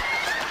 nigga.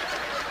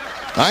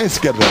 I ain't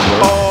scared of that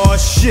word. Oh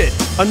shit,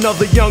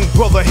 another young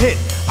brother hit.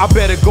 I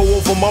better go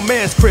over my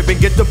man's crib and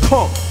get the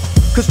pump.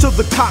 Cause to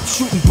the cops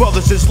shooting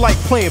brothers is like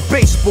playing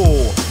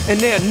baseball, and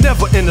they're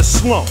never in a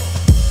slump.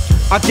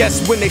 I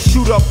guess when they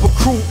shoot up a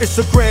crew, it's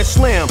a grand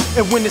slam,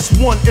 and when it's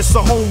one, it's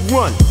a home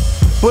run.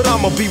 But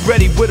I'ma be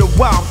ready with a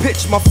wild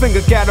pitch. My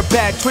finger got a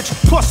bad twitch.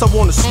 Plus I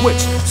wanna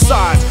switch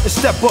sides and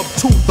step up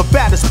to the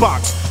baddest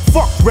box.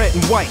 Fuck red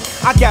and white,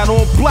 I got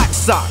on black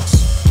socks.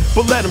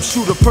 But let him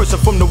shoot a person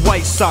from the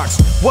White Sox.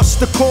 What's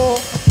the call?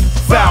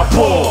 Foul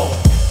ball.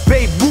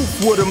 Babe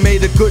Ruth would've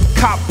made a good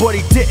cop, but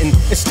he didn't.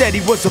 Instead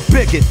he was a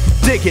bigot.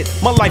 Dig it,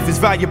 my life is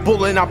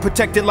valuable and I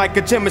protect it like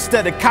a gem.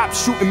 Instead of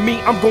cops shooting me,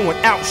 I'm going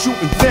out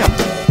shooting them.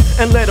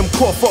 And let them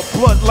cough up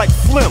blood like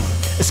phlegm.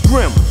 It's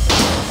grim,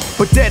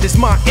 but dead is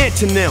my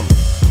antonym.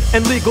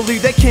 And legally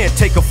they can't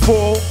take a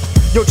fall.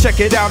 Yo, check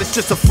it out, it's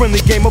just a friendly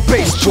game of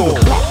baseball.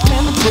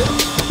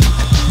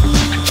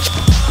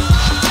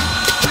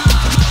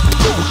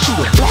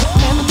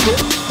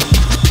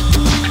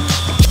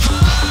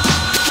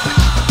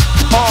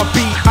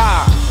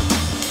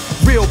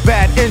 RBI, real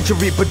bad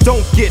injury, but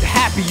don't get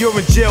happy, you're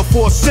in jail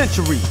for a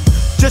century.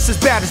 Just as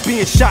bad as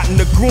being shot in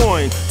the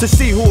groin. To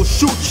see who'll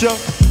shoot ya,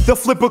 they'll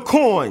flip a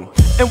coin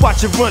and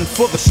watch it run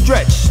for the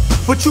stretch.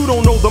 But you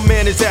don't know the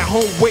man is at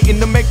home waiting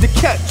to make the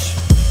catch.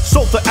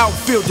 So the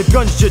outfield, the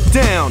guns you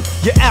down,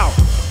 you're out,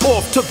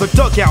 off to the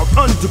dugout,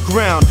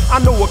 underground. I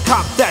know a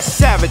cop that's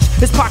savage,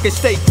 his pockets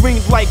stay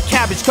green like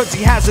cabbage, cause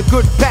he has a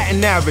good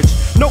batting average.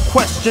 No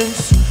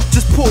questions,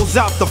 just pulls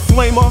out the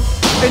flamer,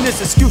 and his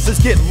excuses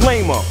get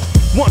lamer.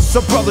 Once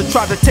a brother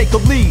tried to take a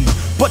lead,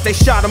 but they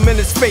shot him in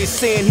his face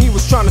saying he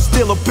was trying to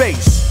steal a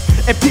base.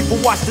 And people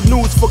watch the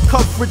news for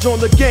coverage on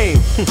the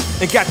game,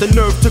 and got the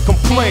nerve to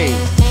complain.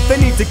 They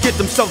need to get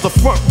themselves a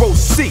front row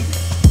seat,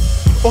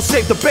 or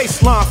save the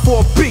baseline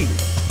for a beat.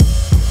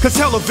 Cause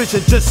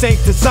television just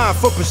ain't designed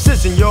for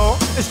precision, y'all.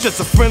 It's just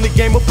a friendly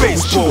game of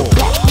baseball.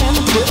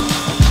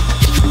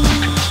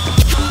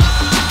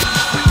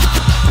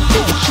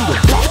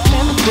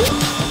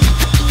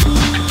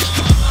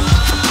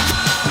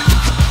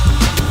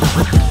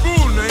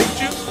 Fool ain't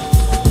you?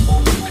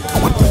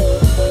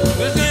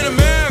 This ain't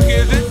America,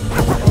 is it?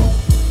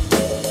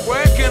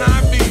 Where can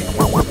I be?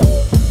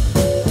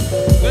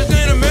 This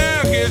ain't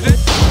America, is it?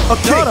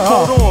 Okay,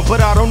 hold on,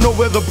 but I don't know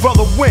where the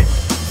brother went.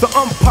 The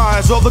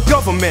umpires or the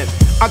government.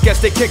 I guess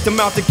they kicked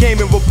him out the game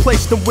and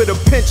replaced him with a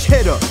pinch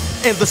hitter.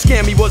 And the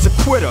scammy was a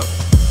quitter.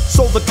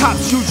 So the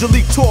cops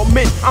usually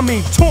tournament.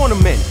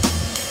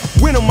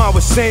 When am I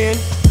was saying?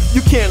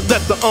 You can't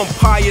let the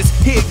umpires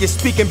hear you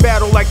speaking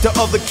battle like the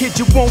other kid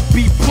you won't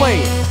be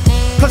playing.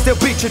 Cause they'll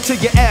beat you till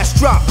your ass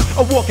drop.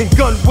 A walking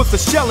gun with a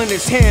shell in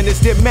his hand is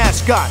their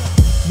mascot.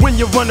 When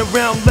you run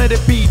around, let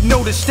it be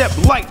noticed, step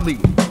lightly.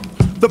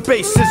 The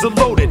bases are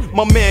loaded,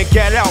 my man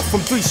got out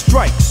from 3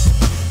 strikes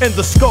in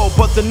the skull,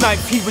 but the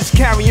knife he was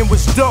carrying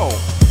was dull.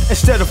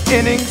 Instead of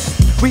innings,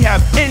 we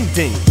have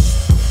endings.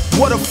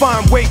 What a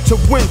fine way to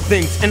win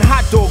things. And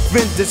hot dog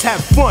vendors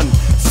have fun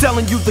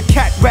selling you the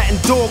cat, rat,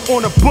 and dog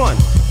on a bun.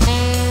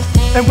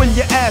 And when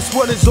you ask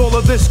what is all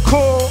of this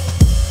called,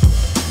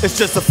 it's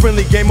just a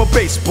friendly game of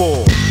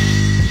baseball.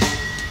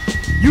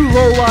 You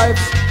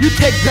lowlifes, you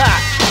take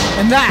that,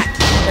 and that,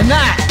 and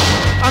that.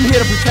 I'm here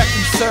to protect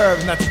and serve,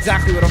 and that's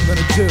exactly what I'm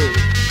gonna do.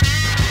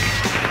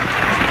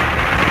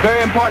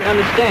 Very important to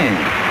understand.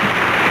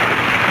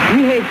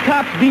 We hate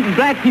cops beating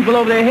black people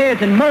over their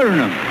heads and murdering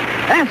them.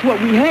 That's what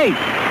we hate.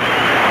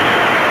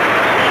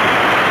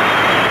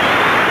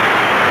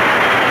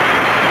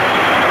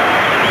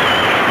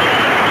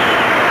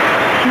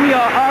 We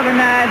are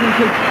organizing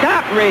to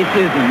stop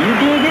racism. You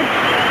dig it?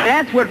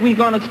 That's what we're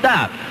gonna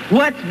stop.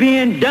 What's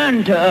being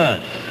done to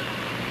us?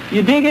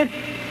 You dig it?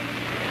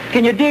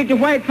 Can you dig the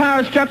white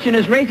power structure in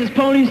this racist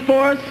police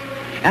force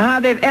and how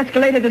they've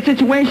escalated the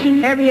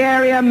situation? Every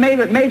area,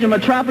 major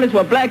metropolis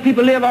where black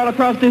people live all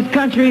across this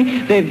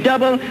country, they've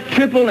doubled,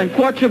 tripled, and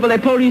quadrupled their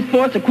police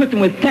force, equipped them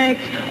with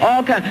tanks,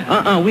 all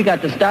kinds. We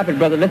got to stop it,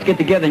 brother. Let's get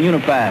together and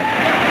unify.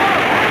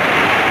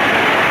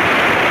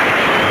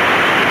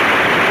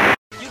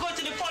 You go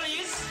to the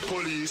police?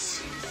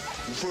 Police?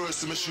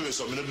 First, let me show you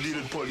something. I'm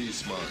leading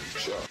police, man.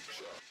 Sure.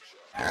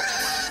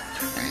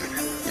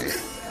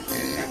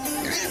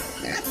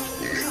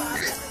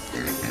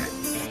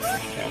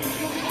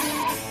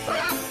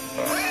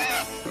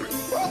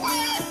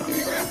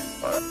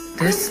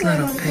 This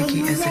little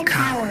piggy is a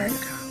coward.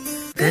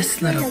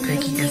 This little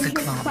piggy is a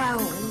clone.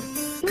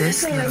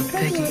 This little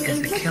piggy is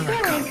a killer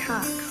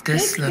cop.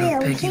 This little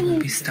piggy will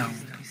be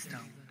stoned.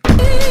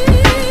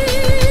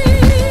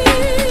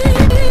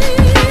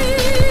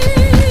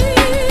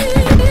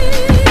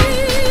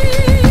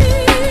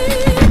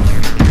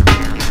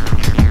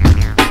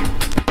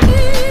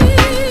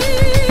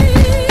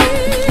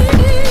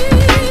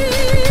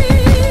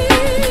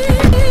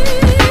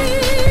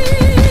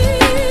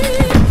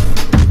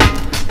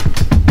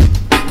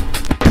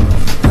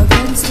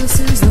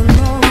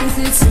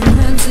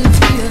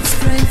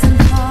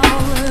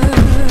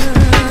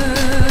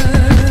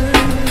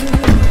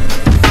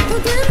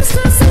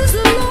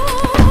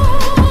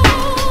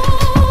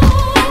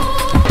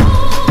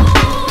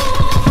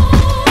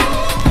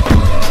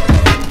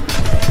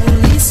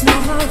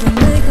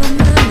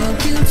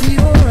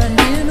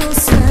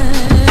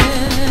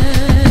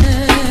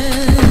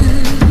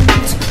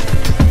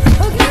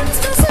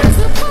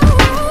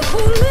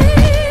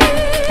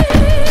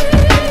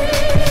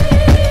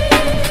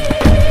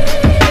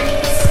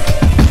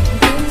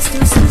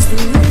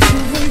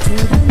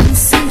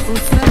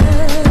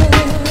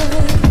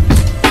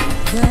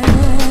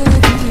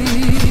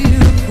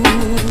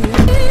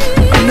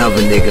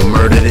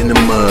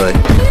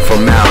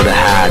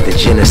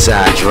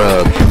 Genocide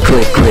drug,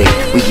 click click,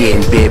 we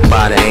getting bit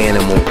by the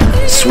animal.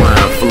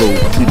 Swine flu,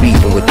 we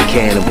beefing with the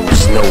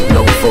cannibals. No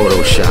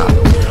Photoshop.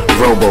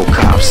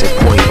 Robocops at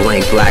point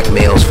blank,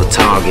 blackmails for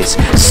targets.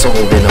 Sold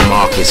in the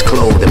markets,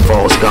 clothed in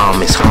false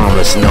garments.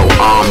 Harmless, no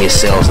arm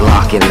yourselves,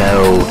 lock and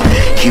load.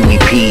 Huey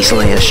P's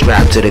laying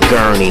strapped to the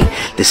gurney.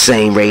 The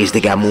same rays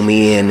that got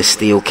Mumia in the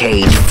steel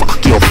cage.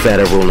 Fuck your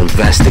federal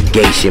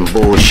investigation.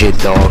 Bullshit,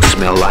 dog,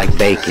 smell like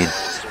bacon.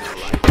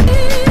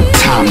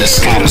 Time to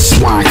scatter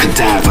swine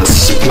cadavers,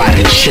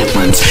 splattered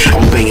chitlins.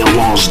 Obeying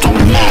laws don't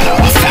matter.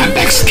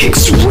 Fatbacks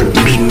kicks, rip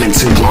meat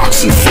mints and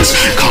glocks and fists.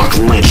 Cock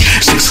lynch,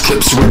 6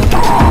 clips rip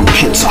the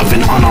armpits of an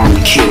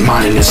unarmed kid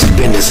minding his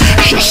business.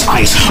 Just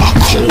ice, a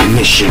cold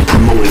mission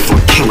promoted for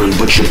killing,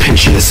 but your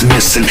pension is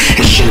missing.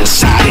 It's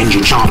genocide and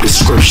your job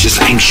description's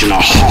ancient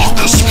or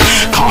hawkers.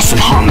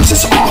 Constant harmless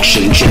is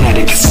auction,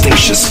 genetic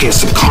extinction, scared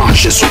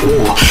subconscious,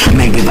 or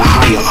maybe the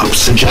higher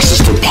ups in Justice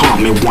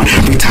Department want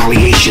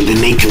retaliation, then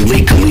they can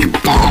legally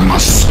bomb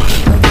us.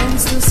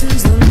 Against us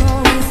is the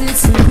law with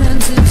its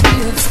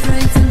immensity of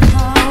strength and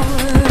power.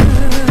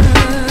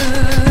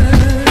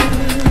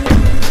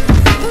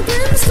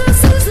 Against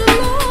us is the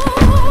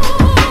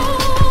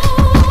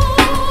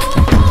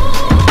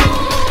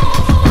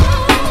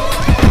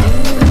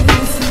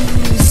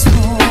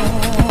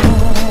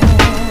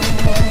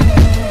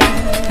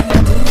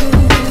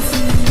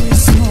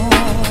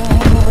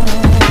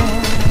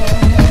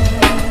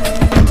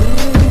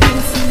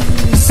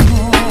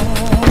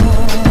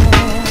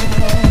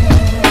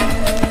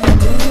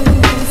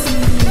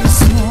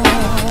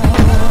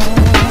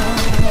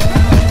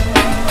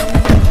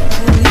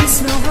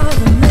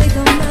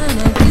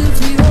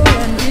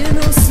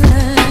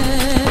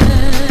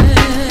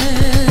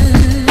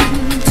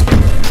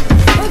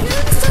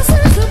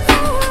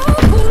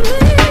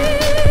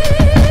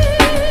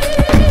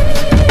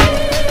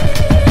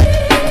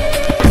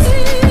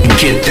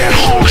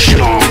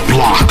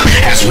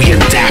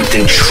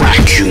then track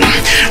you.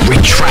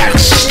 Retract,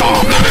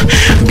 stop.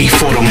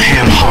 Before them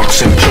ham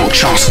hocks and pork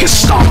chops get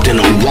stomped in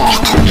a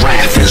walk,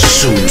 wrath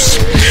ensues.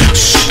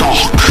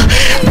 Stalk,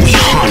 we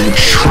hunt,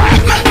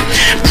 trap.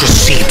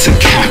 Proceed to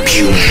cap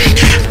you.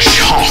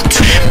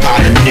 Chalked by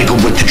the nigga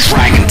with the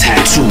dragon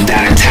tattoo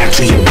that'll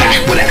tattoo your back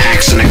with an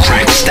axe and a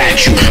cracked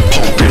statue.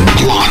 Pulp and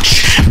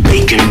blotch,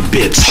 bacon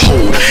bits,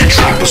 hold,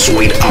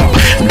 trapezoid up.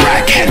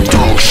 Rackhead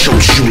dog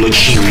shows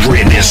eulogy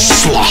red as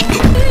slop.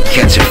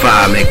 Catch a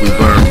fire, make we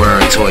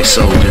burn toy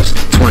soldiers.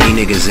 20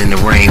 niggas in the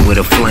rain with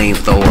a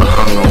flamethrower,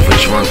 hung over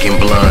drunken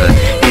blood.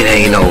 It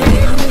ain't over.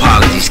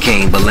 Apologies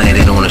came but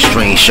landed on a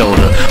strange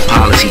shoulder.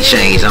 Policy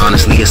change,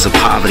 honestly it's a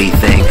poverty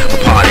thing. A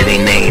part of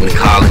their name the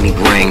colony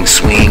brings.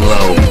 Swing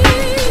low,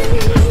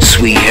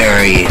 sweet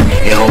Harriet.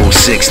 It holds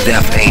 6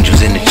 death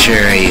angels in the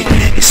chariot.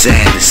 It's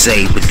sad to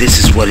say, but this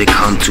is what it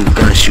come to.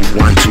 Gun shoot,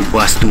 1-2,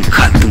 bust through,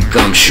 cut through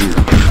gumshoe.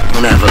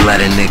 Don't ever let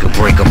a nigga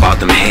break about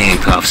them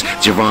handcuffs.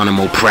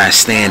 Geronimo Pratt,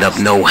 stand up,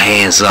 no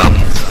hands up.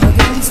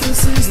 Against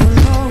us is the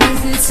law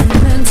with its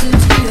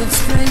immensity of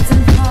strength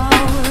and power.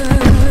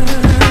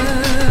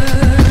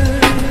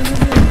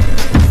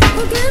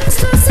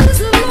 Against us is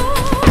the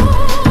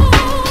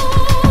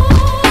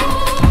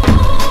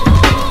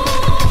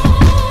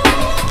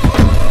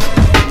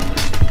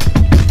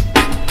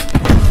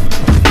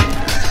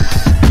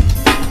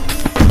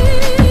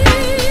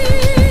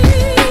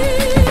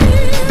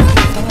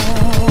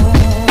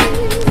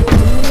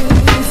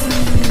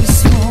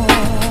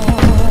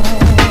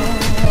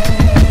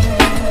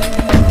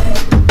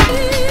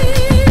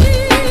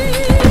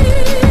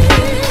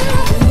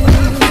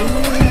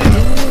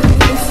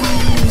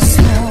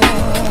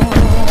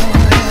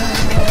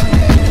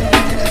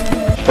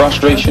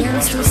Frustration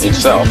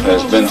itself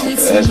has been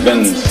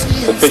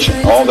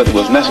sufficient, all that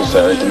was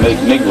necessary to make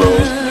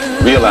Negroes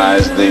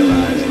realize the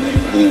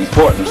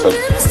importance of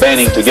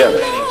banding together.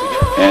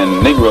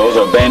 And Negroes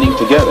are banding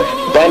together.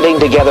 Banding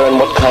together in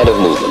what kind of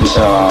movements?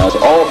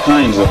 All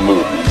kinds of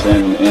movements,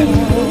 and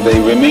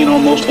they remain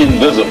almost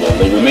invisible.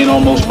 They remain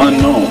almost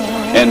unknown,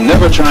 and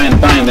never try and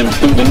find them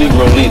through the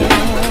Negro leaders.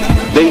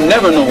 They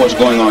never know what's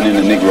going on in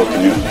the Negro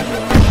community.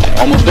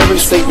 Almost every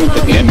statement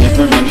that the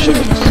administration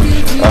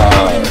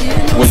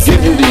would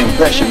give you the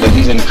impression that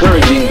he's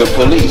encouraging the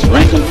police,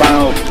 rank and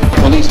file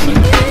policemen,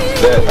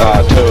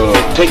 that to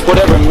take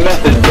whatever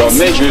method or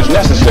measures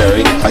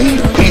necessary.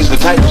 He's the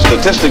type of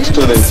statistics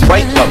to the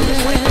white public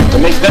to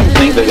make them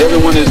think that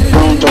everyone is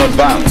prone toward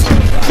violence.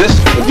 This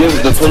gives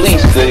the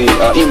police the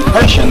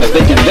impression that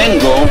they can then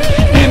go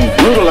and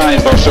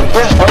brutalize or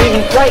suppress or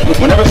even frighten.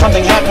 Whenever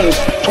something happens,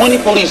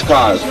 20 police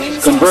cars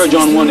converge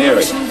on one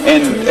area,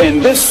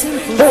 and this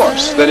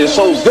force that is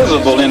so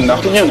visible in the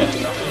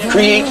community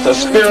creates a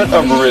spirit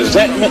of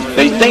resentment.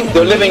 They think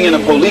they're living in a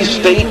police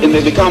state, and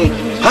they become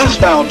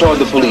hostile toward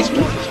the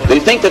policeman. They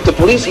think that the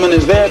policeman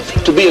is there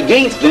to be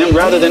against them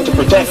rather than to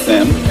protect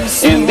them.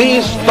 And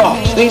these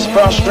thoughts, these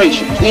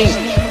frustrations, these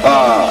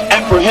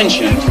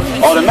apprehensions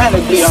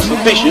automatically are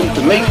sufficient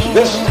to make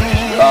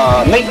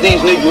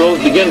these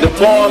Negroes begin to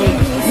form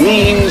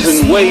means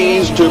and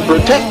ways to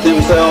protect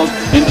themselves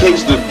in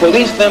case the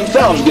police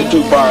themselves get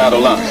too far out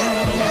of line.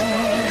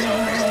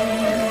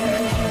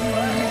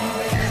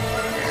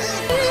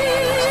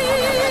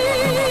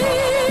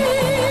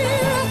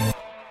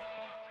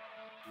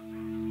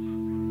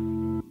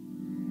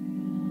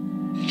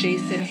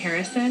 Jason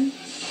Harrison,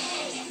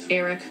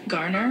 Eric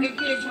Garner,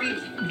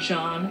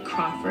 John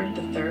Crawford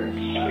III,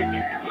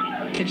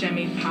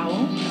 Kajemi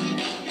Powell,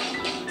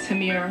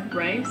 Tamir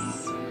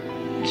Rice,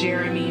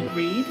 Jeremy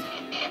Reed,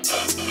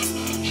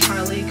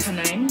 Charlie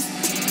Kanang,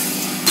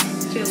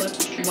 Philip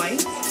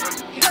White,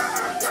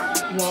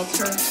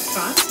 Walter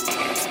Scott,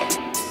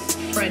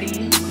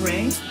 Freddie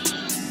Gray,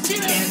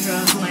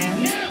 Sandra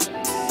Land,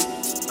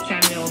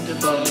 Samuel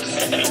DuBose.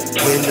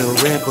 When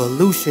the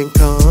revolution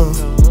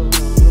comes,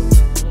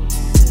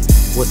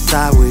 what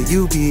side will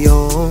you be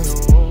on?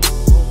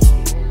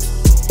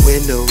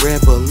 When the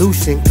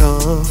revolution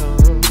comes,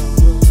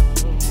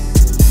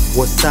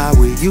 what side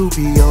will you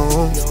be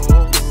on?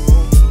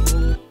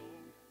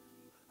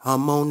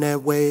 I'm on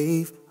that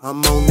wave,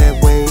 I'm on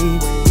that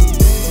wave,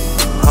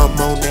 I'm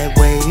on that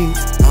wave,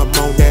 I'm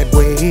on that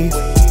wave,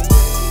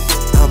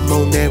 I'm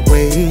on that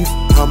wave,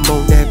 I'm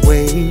on that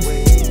wave,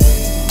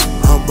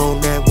 I'm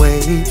on that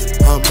wave,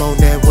 I'm on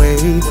that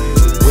wave.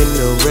 When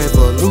the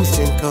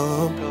revolution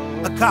comes.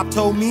 A cop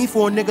told me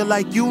for a nigga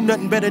like you,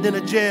 nothing better than a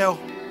jail.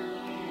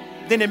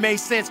 Then it made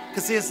sense,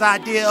 cause his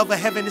idea of a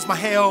heaven is my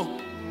hell.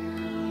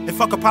 And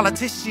fuck a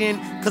politician,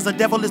 cause the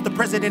devil is the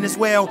president as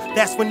well.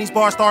 That's when these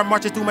bars start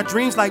marching through my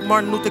dreams like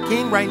Martin Luther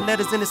King, writing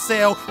letters in his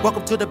cell.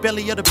 Welcome to the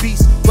belly of the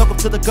beast, welcome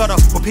to the gutter,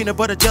 where peanut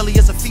butter jelly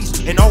is a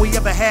feast. And all we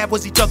ever had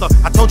was each other.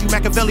 I told you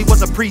Machiavelli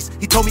was a priest.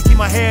 He told me keep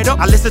my head up.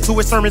 I listen to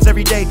his sermons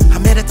every day. I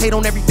meditate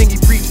on everything he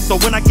preached. So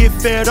when I get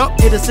fed up,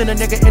 it'll send a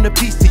nigga in a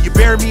piece till you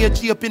bury me a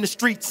G up in the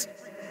streets.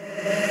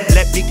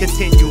 Let me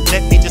continue,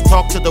 let me just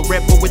talk to the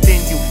rebel within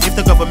you. If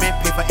the government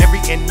pay for every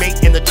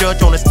inmate and the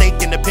judge on a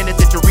stake in the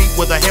penitentiary,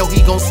 where the hell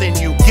he gon' send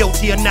you?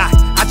 Guilty or not,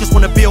 I just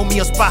wanna build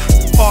me a spot,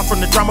 far from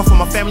the drama from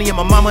my family and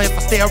my mama. If I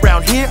stay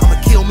around here, I'ma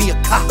kill me a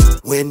cop.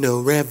 When the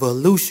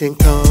revolution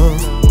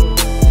comes,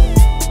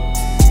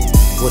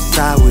 what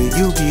side will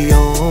you be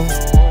on?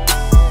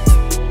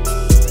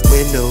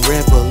 When the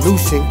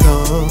revolution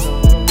comes,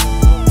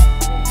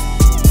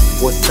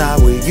 what side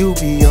will you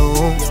be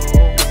on?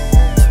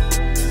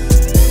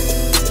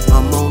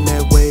 I'm on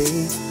that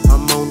wave,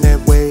 I'm on that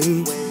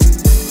wave,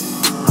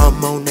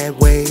 I'm on that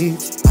wave,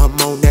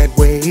 I'm on that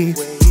wave,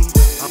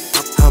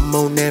 I'm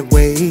on that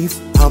wave,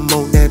 I'm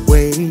on that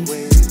wave,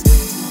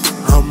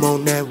 I'm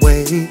on that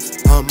wave,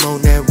 I'm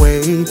on that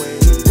wave.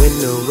 When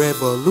the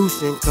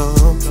revolution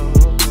comes,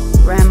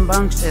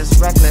 rambunctious,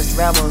 reckless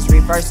rebels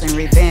reversing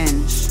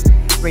revenge.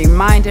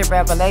 Reminded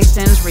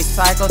revelations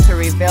recycled to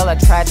reveal a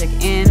tragic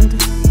end.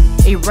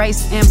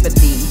 Erase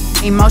empathy,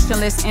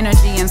 emotionless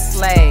energy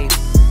enslaved.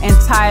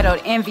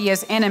 Entitled,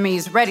 envious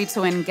enemies ready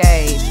to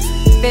engage.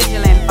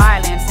 Vigilant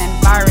violence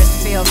and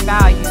virus-filled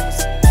values.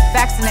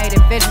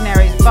 Vaccinated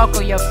visionaries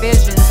vocal your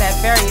visions at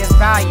various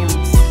volumes.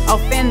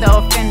 Offend the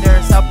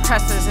offenders,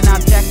 oppressors and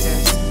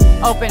objectors.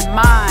 Open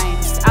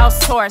minds,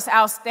 outsource,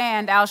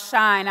 outstand,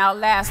 outshine,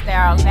 outlast their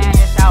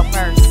outlandish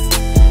outbursts.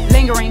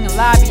 Lingering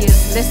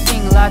lobbyists,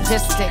 listing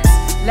logistics.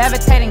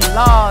 Levitating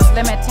laws,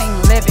 limiting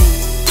living.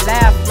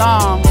 Laugh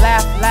long,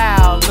 laugh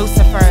loud,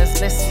 Lucifer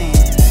is listening.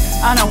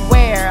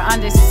 Unaware,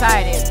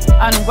 undecided,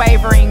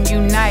 unwavering,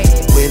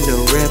 united. When the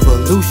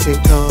revolution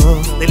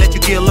comes, they let you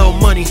get a little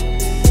money.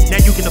 Now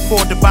you can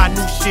afford to buy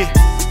new shit.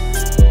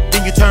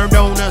 Then you turned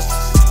on us.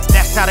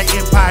 That's how the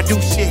empire do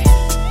shit.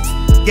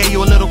 Gave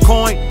you a little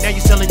coin, now you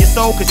selling your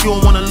soul cause you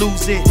don't wanna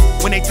lose it.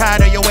 When they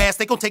tired of your ass,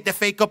 they gon' take that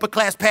fake upper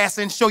class pass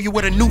and show you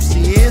where the noose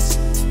is.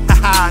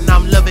 Haha, now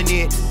I'm loving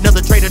it.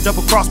 Another traitor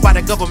double crossed by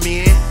the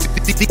government.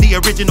 The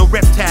original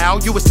reptile,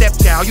 you a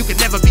stepchild, you can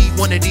never be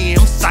one of them.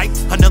 Psych,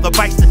 another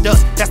bites the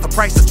dust, that's the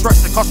price of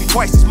trust. It costs you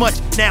twice as much.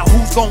 Now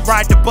who's gon'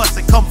 ride the bus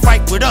and come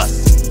fight with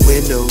us?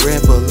 When the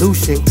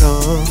revolution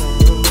comes,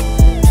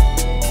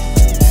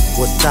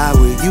 what side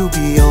will you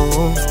be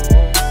on?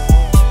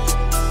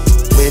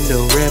 When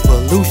the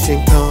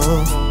revolution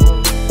comes,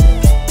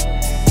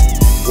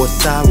 what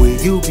side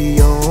will you be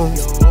on?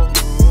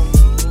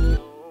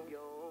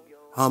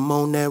 I'm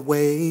on that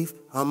wave,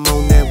 I'm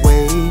on that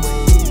wave,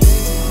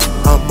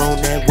 I'm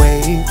on that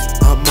wave,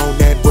 I'm on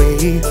that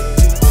wave,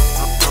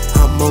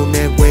 I'm on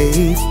that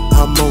wave,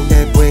 I'm on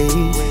that wave,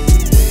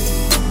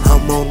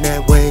 I'm on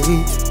that wave,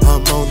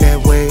 I'm on that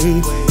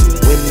wave.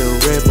 When the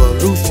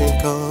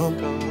revolution comes.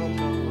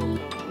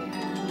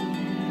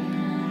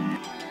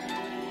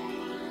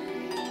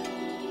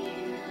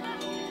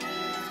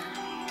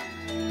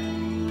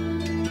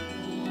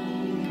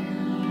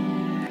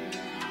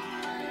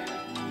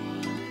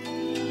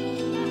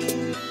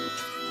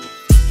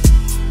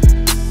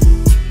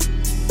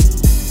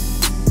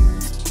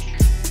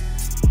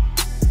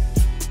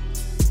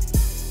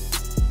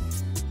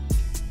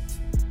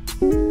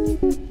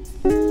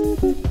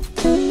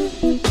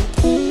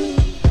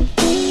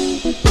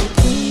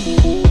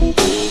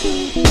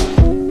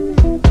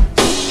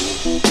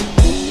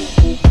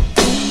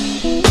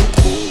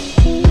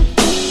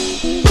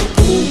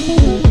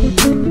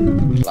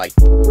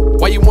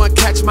 Why you wanna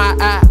catch my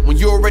eye when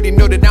you already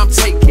know that I'm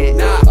taking?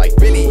 Nah, like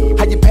really?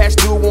 How you pass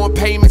due on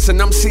payments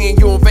and I'm seeing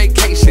you on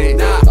vacation?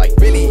 Nah, like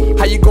really?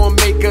 How you gonna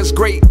make us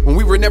great when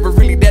we were never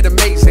really that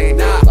amazing?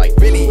 Nah, like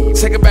really?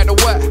 Take it back to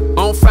what?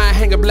 On fine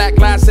hanging black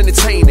lives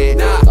entertaining?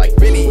 Nah, like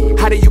really?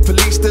 How do you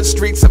police the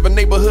streets of a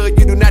neighborhood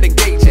you do not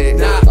engage in?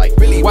 Nah, like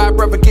really? Why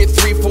brother get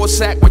 3-4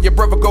 sack when your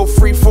brother go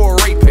free for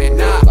raping?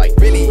 Nah, like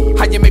really?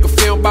 How you make a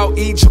film about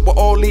Egypt with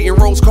all eating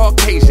rolls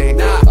Caucasian?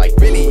 Nah, like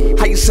really?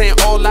 How you saying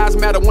all lives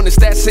matter when it's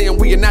that saying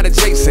we are not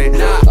adjacent?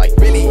 Nah, like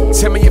really?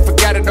 Tell me if I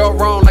got it all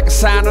wrong, like a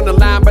sign on the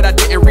line, but I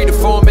didn't read the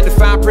form. And the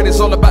fine print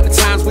is all about the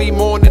times we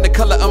mourn, and the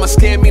color of my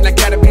skin mean I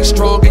gotta be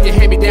strong. And you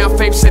hand me down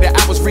faith, say that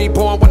I was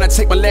reborn. When I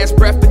take my last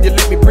breath, then you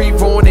let me breathe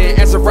on. And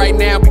as of right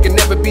now, we can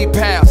never be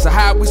pals. So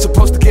how are we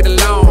supposed to get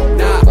along?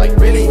 Nah, like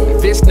really?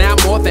 This now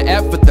more than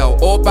ever though,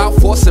 all about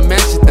force and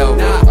measure though.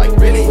 Nah, like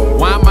really?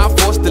 Why am I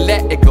forced to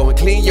let it go and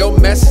clean your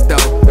messes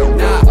though?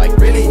 Nah, like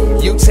really?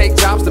 You take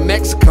jobs to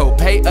Mexico,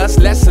 pay us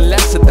less and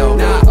lesser though.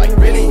 Nah, like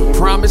really?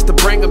 Promise to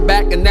bring them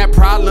back and that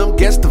problem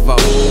gets the vote.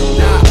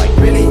 Nah, like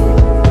really?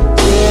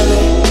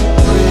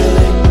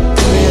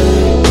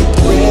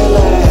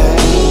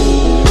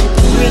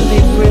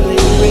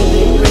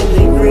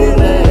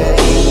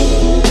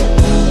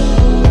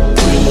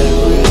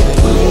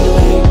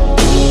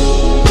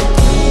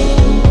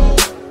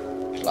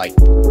 Like,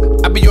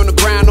 I be on the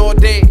grind all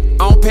day,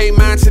 I don't pay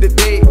mine to the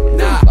day.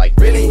 Nah, like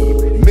really?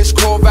 Miss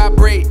call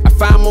vibrate, I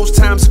find most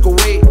times it go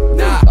wait.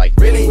 Nah, like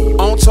really? I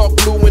don't talk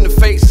blue in the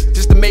face,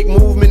 just to make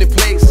movement in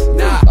place.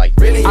 Nah, like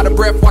really? Out of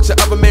breath, watch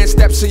the other man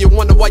step, so you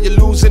wonder why you're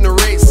losing the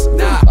race.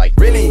 Nah, like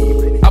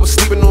really? I was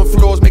sleeping on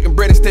floors, making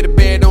bread instead of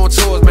bed on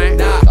tours, man.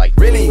 Nah, like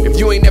really? If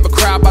you ain't never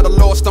cried about the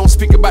loss, don't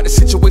speak about the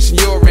situation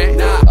you're in.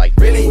 Nah, like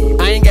really?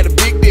 I ain't got a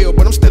big deal,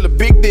 but I'm still a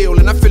big deal,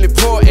 and I feel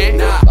important.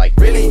 Nah, like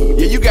really?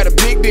 Yeah, you got a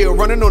big deal,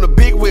 running on a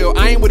big wheel,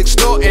 I ain't with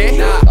extorting.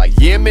 Nah, like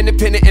yeah, I'm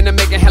independent and I'm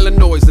making hell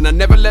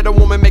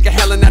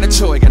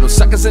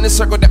brothers in a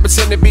circle that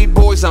pretend to be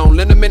boys on.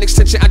 Lend them an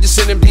extension, I just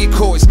send them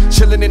decoys.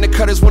 Chilling in the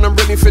cutters when I'm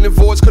really feeling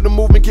voids. Cause the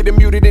movement getting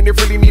muted and they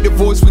really need a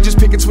voice. We just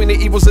pick between the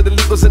evils of the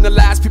legals and the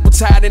lies. People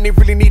tired and they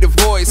really need a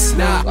voice.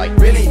 Nah, like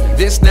really?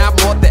 This now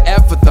more than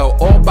ever though.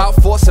 All about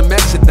force and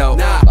method though.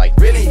 Nah, like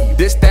really?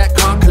 This that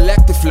calm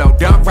collective flow.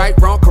 Done right,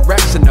 wrong,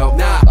 correction though.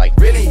 Nah, like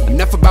really?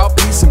 Enough about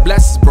peace and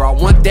blessings, bro.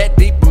 I want that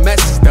deeper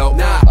message though.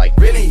 Nah, like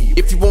really?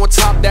 If you want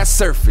top that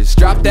surface,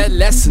 drop that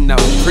lesson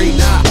though. Preach.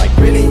 Nah, like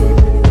really?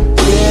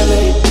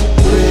 Really,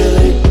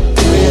 really,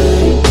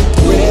 really,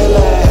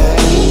 really,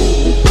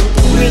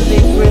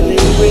 really,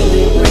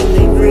 really,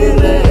 really,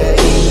 really.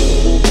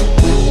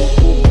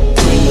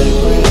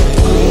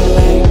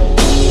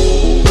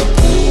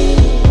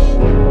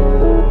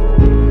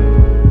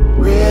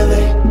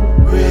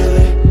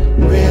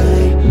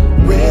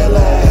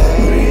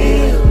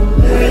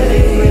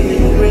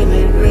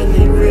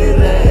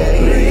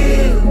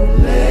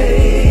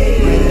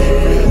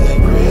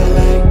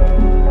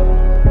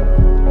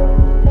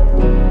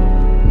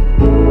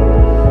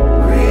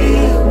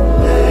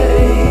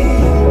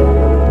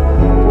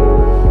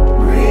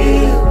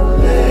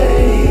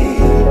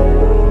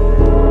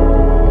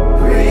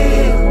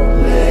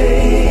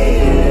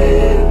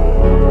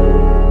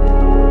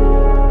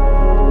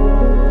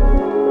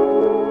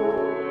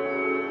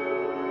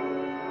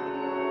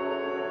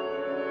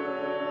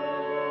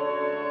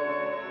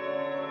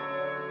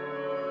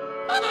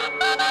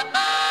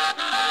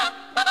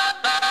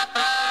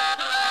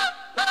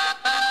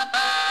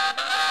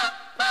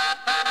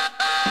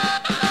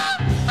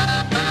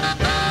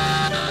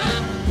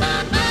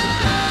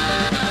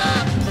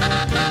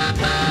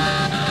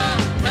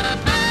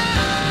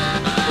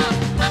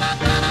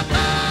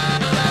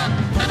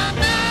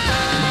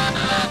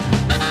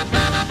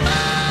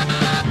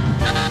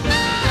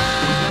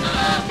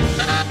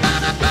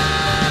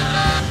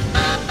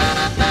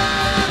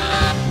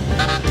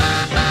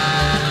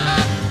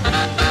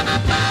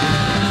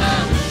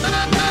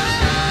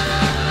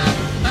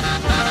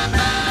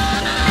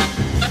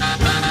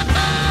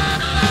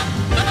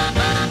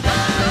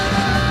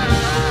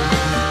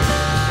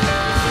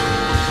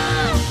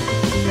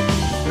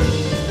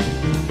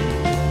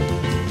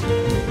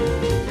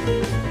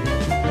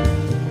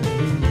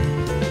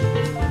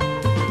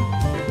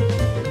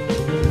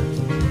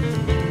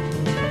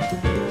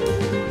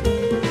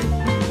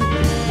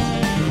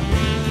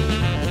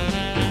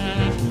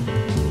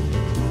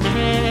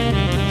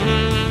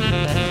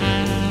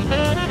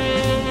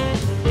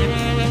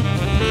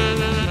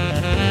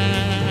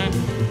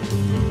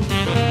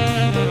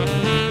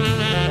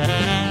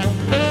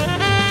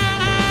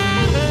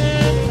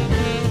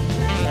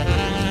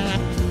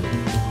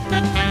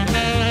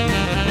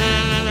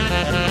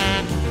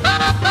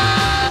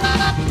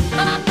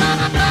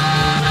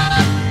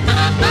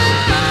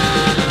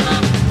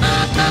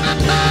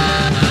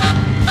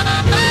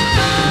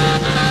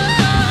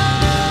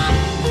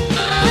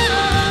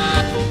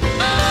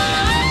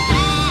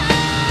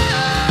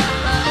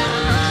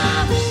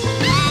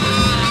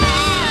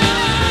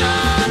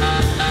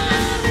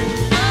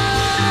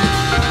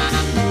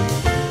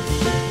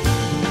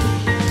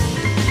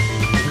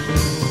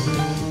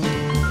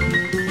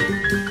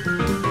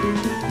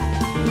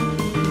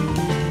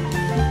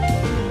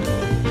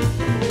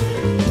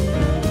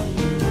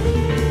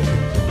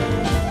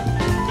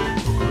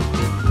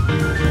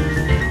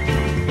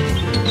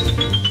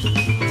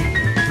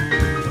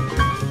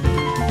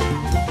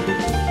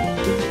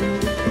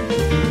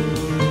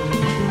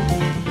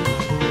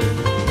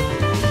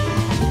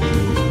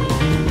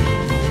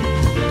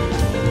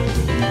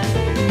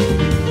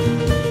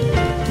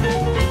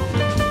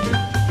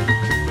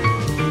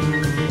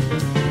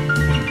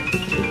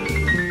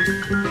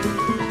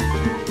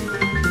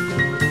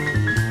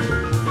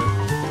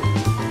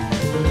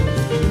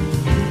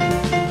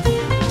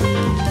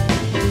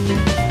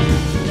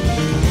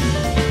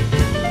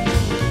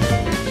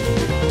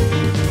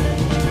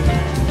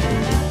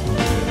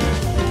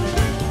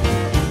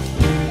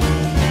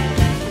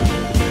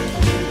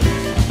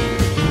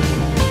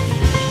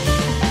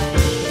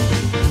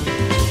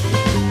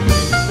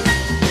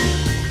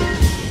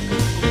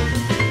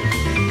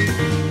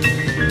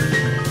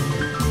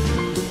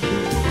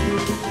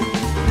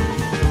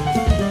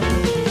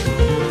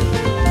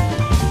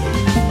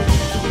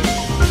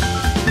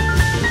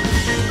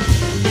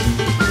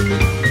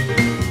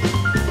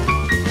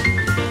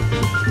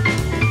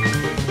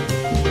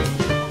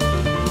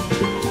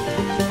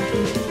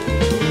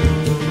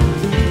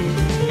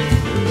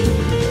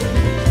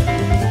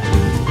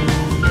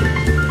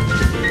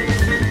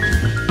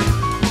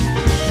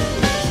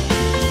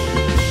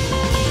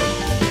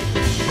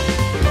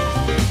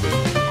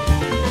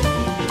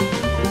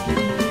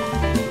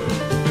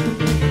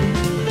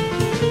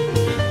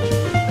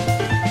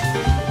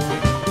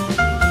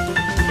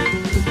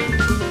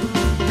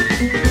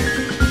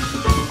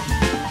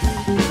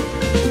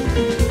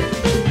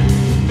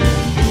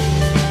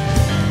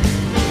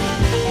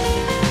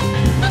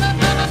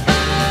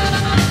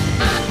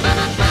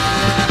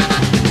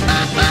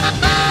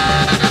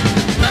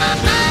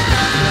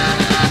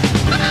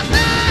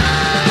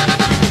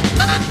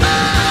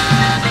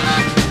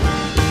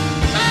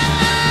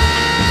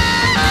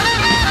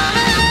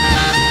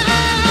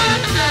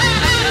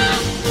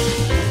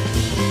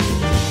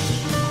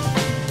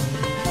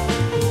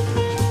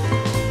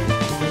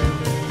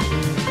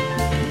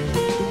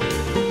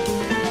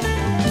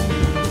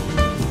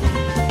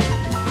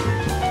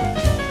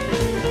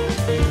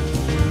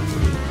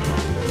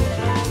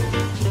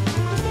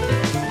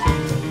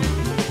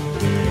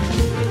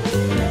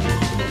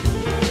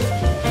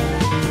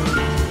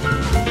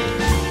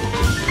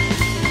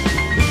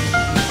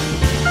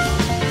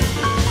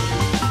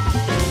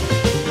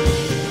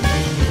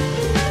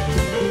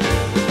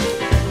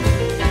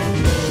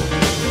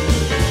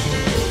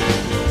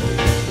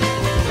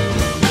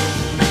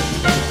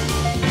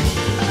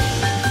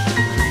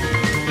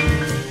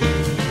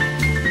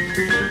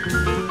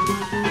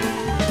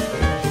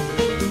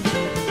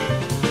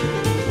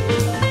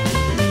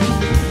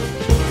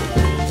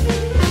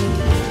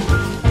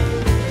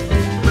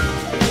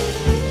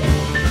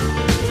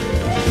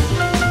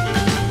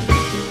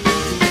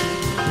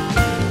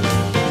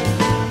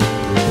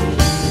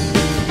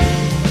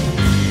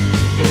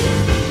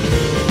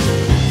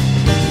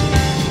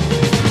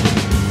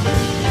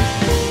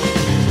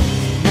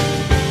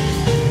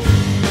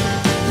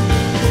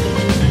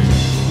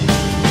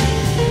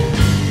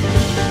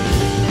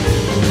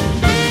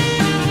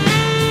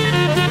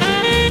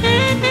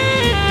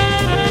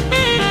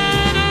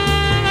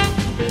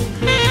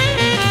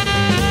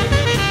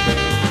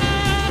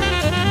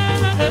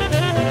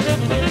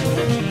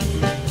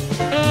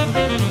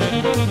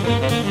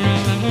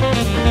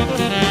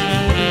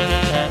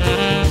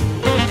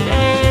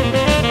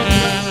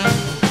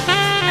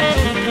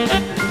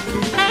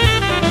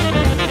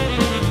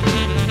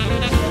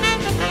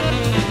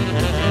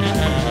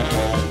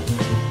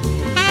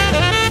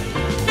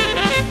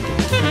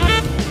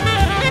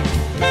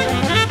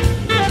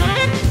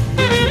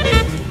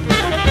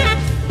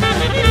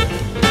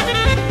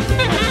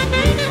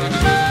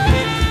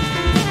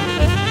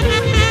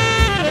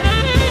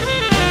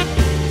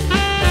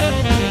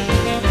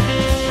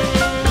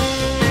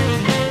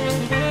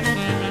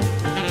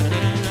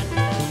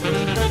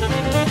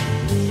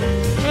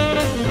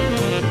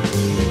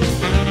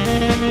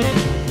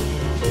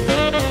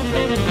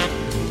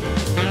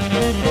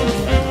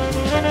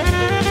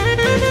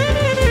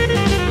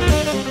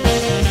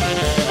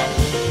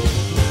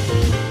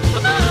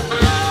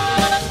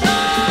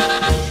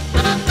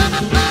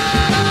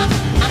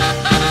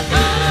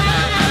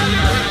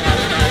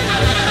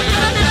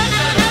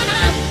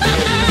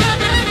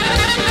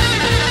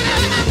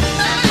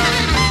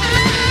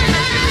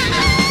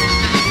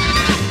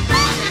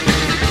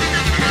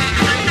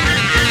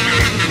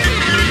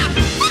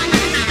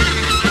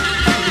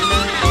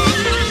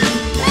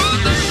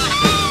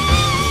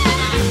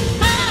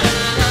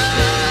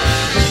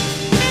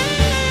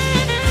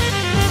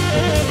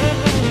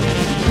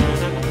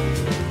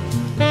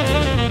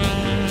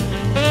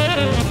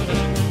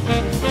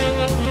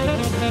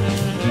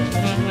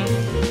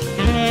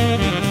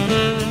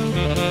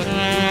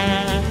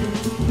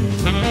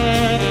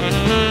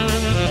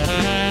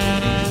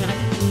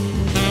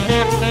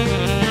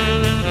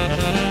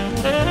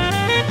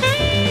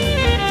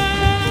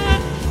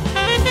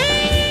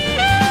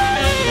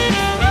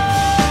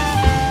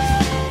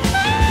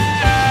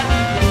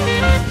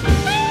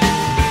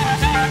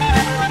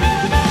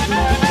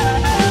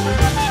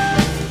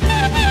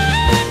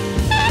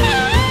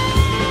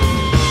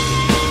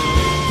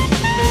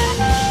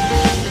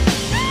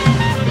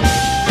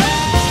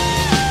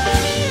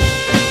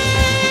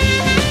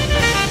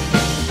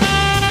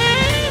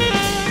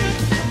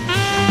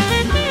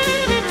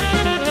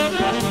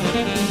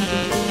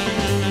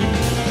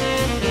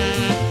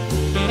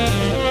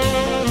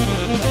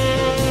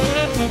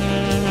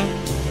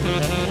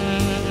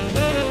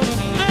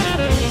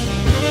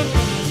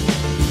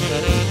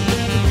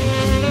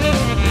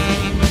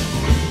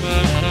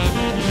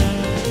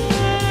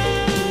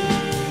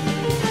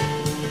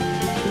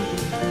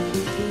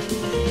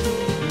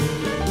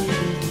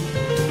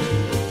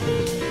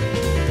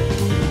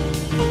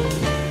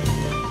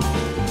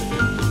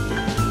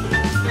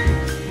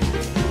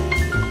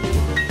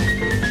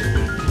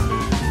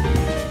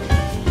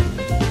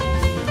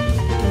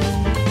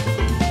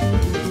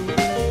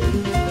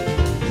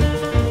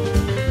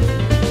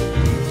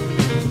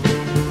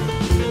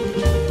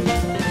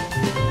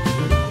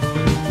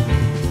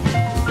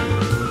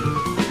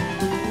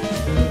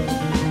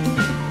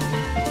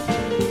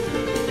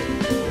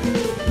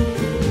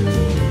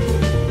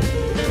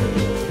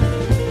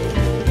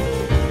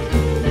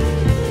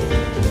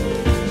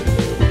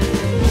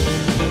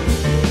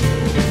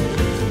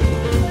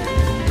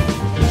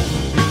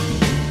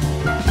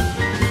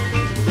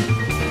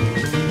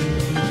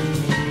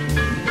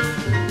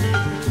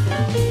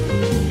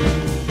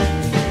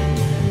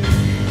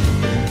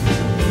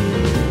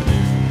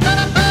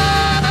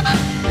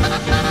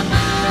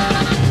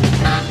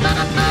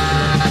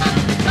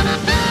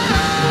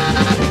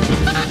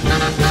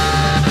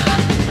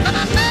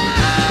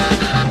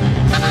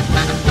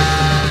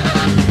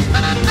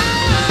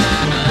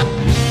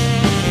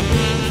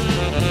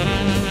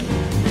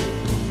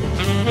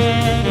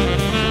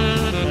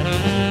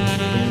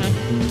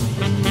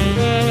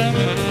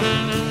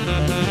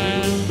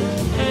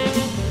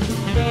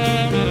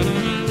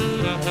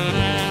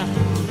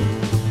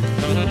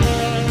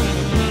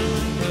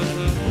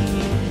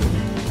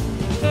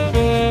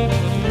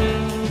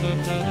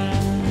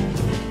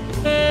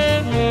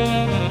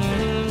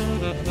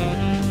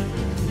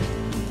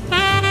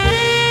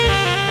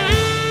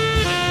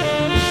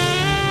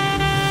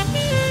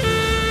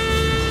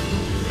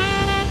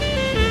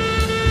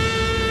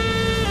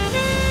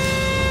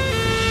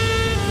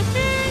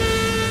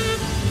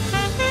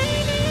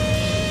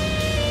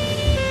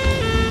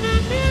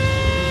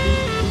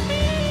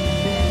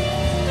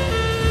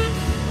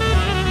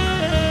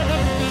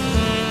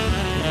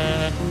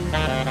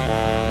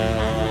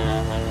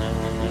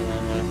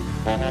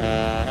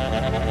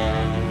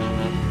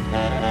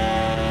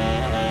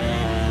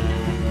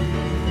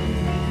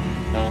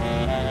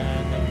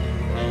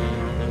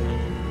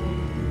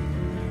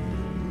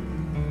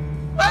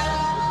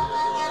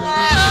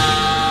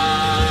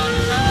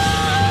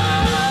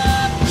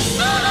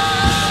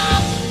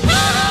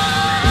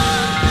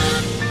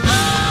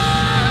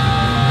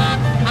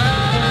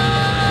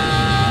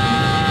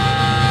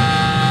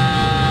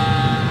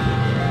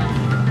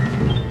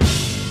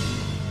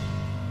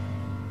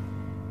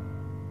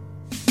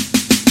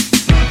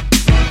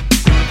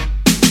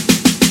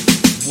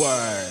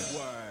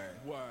 Word.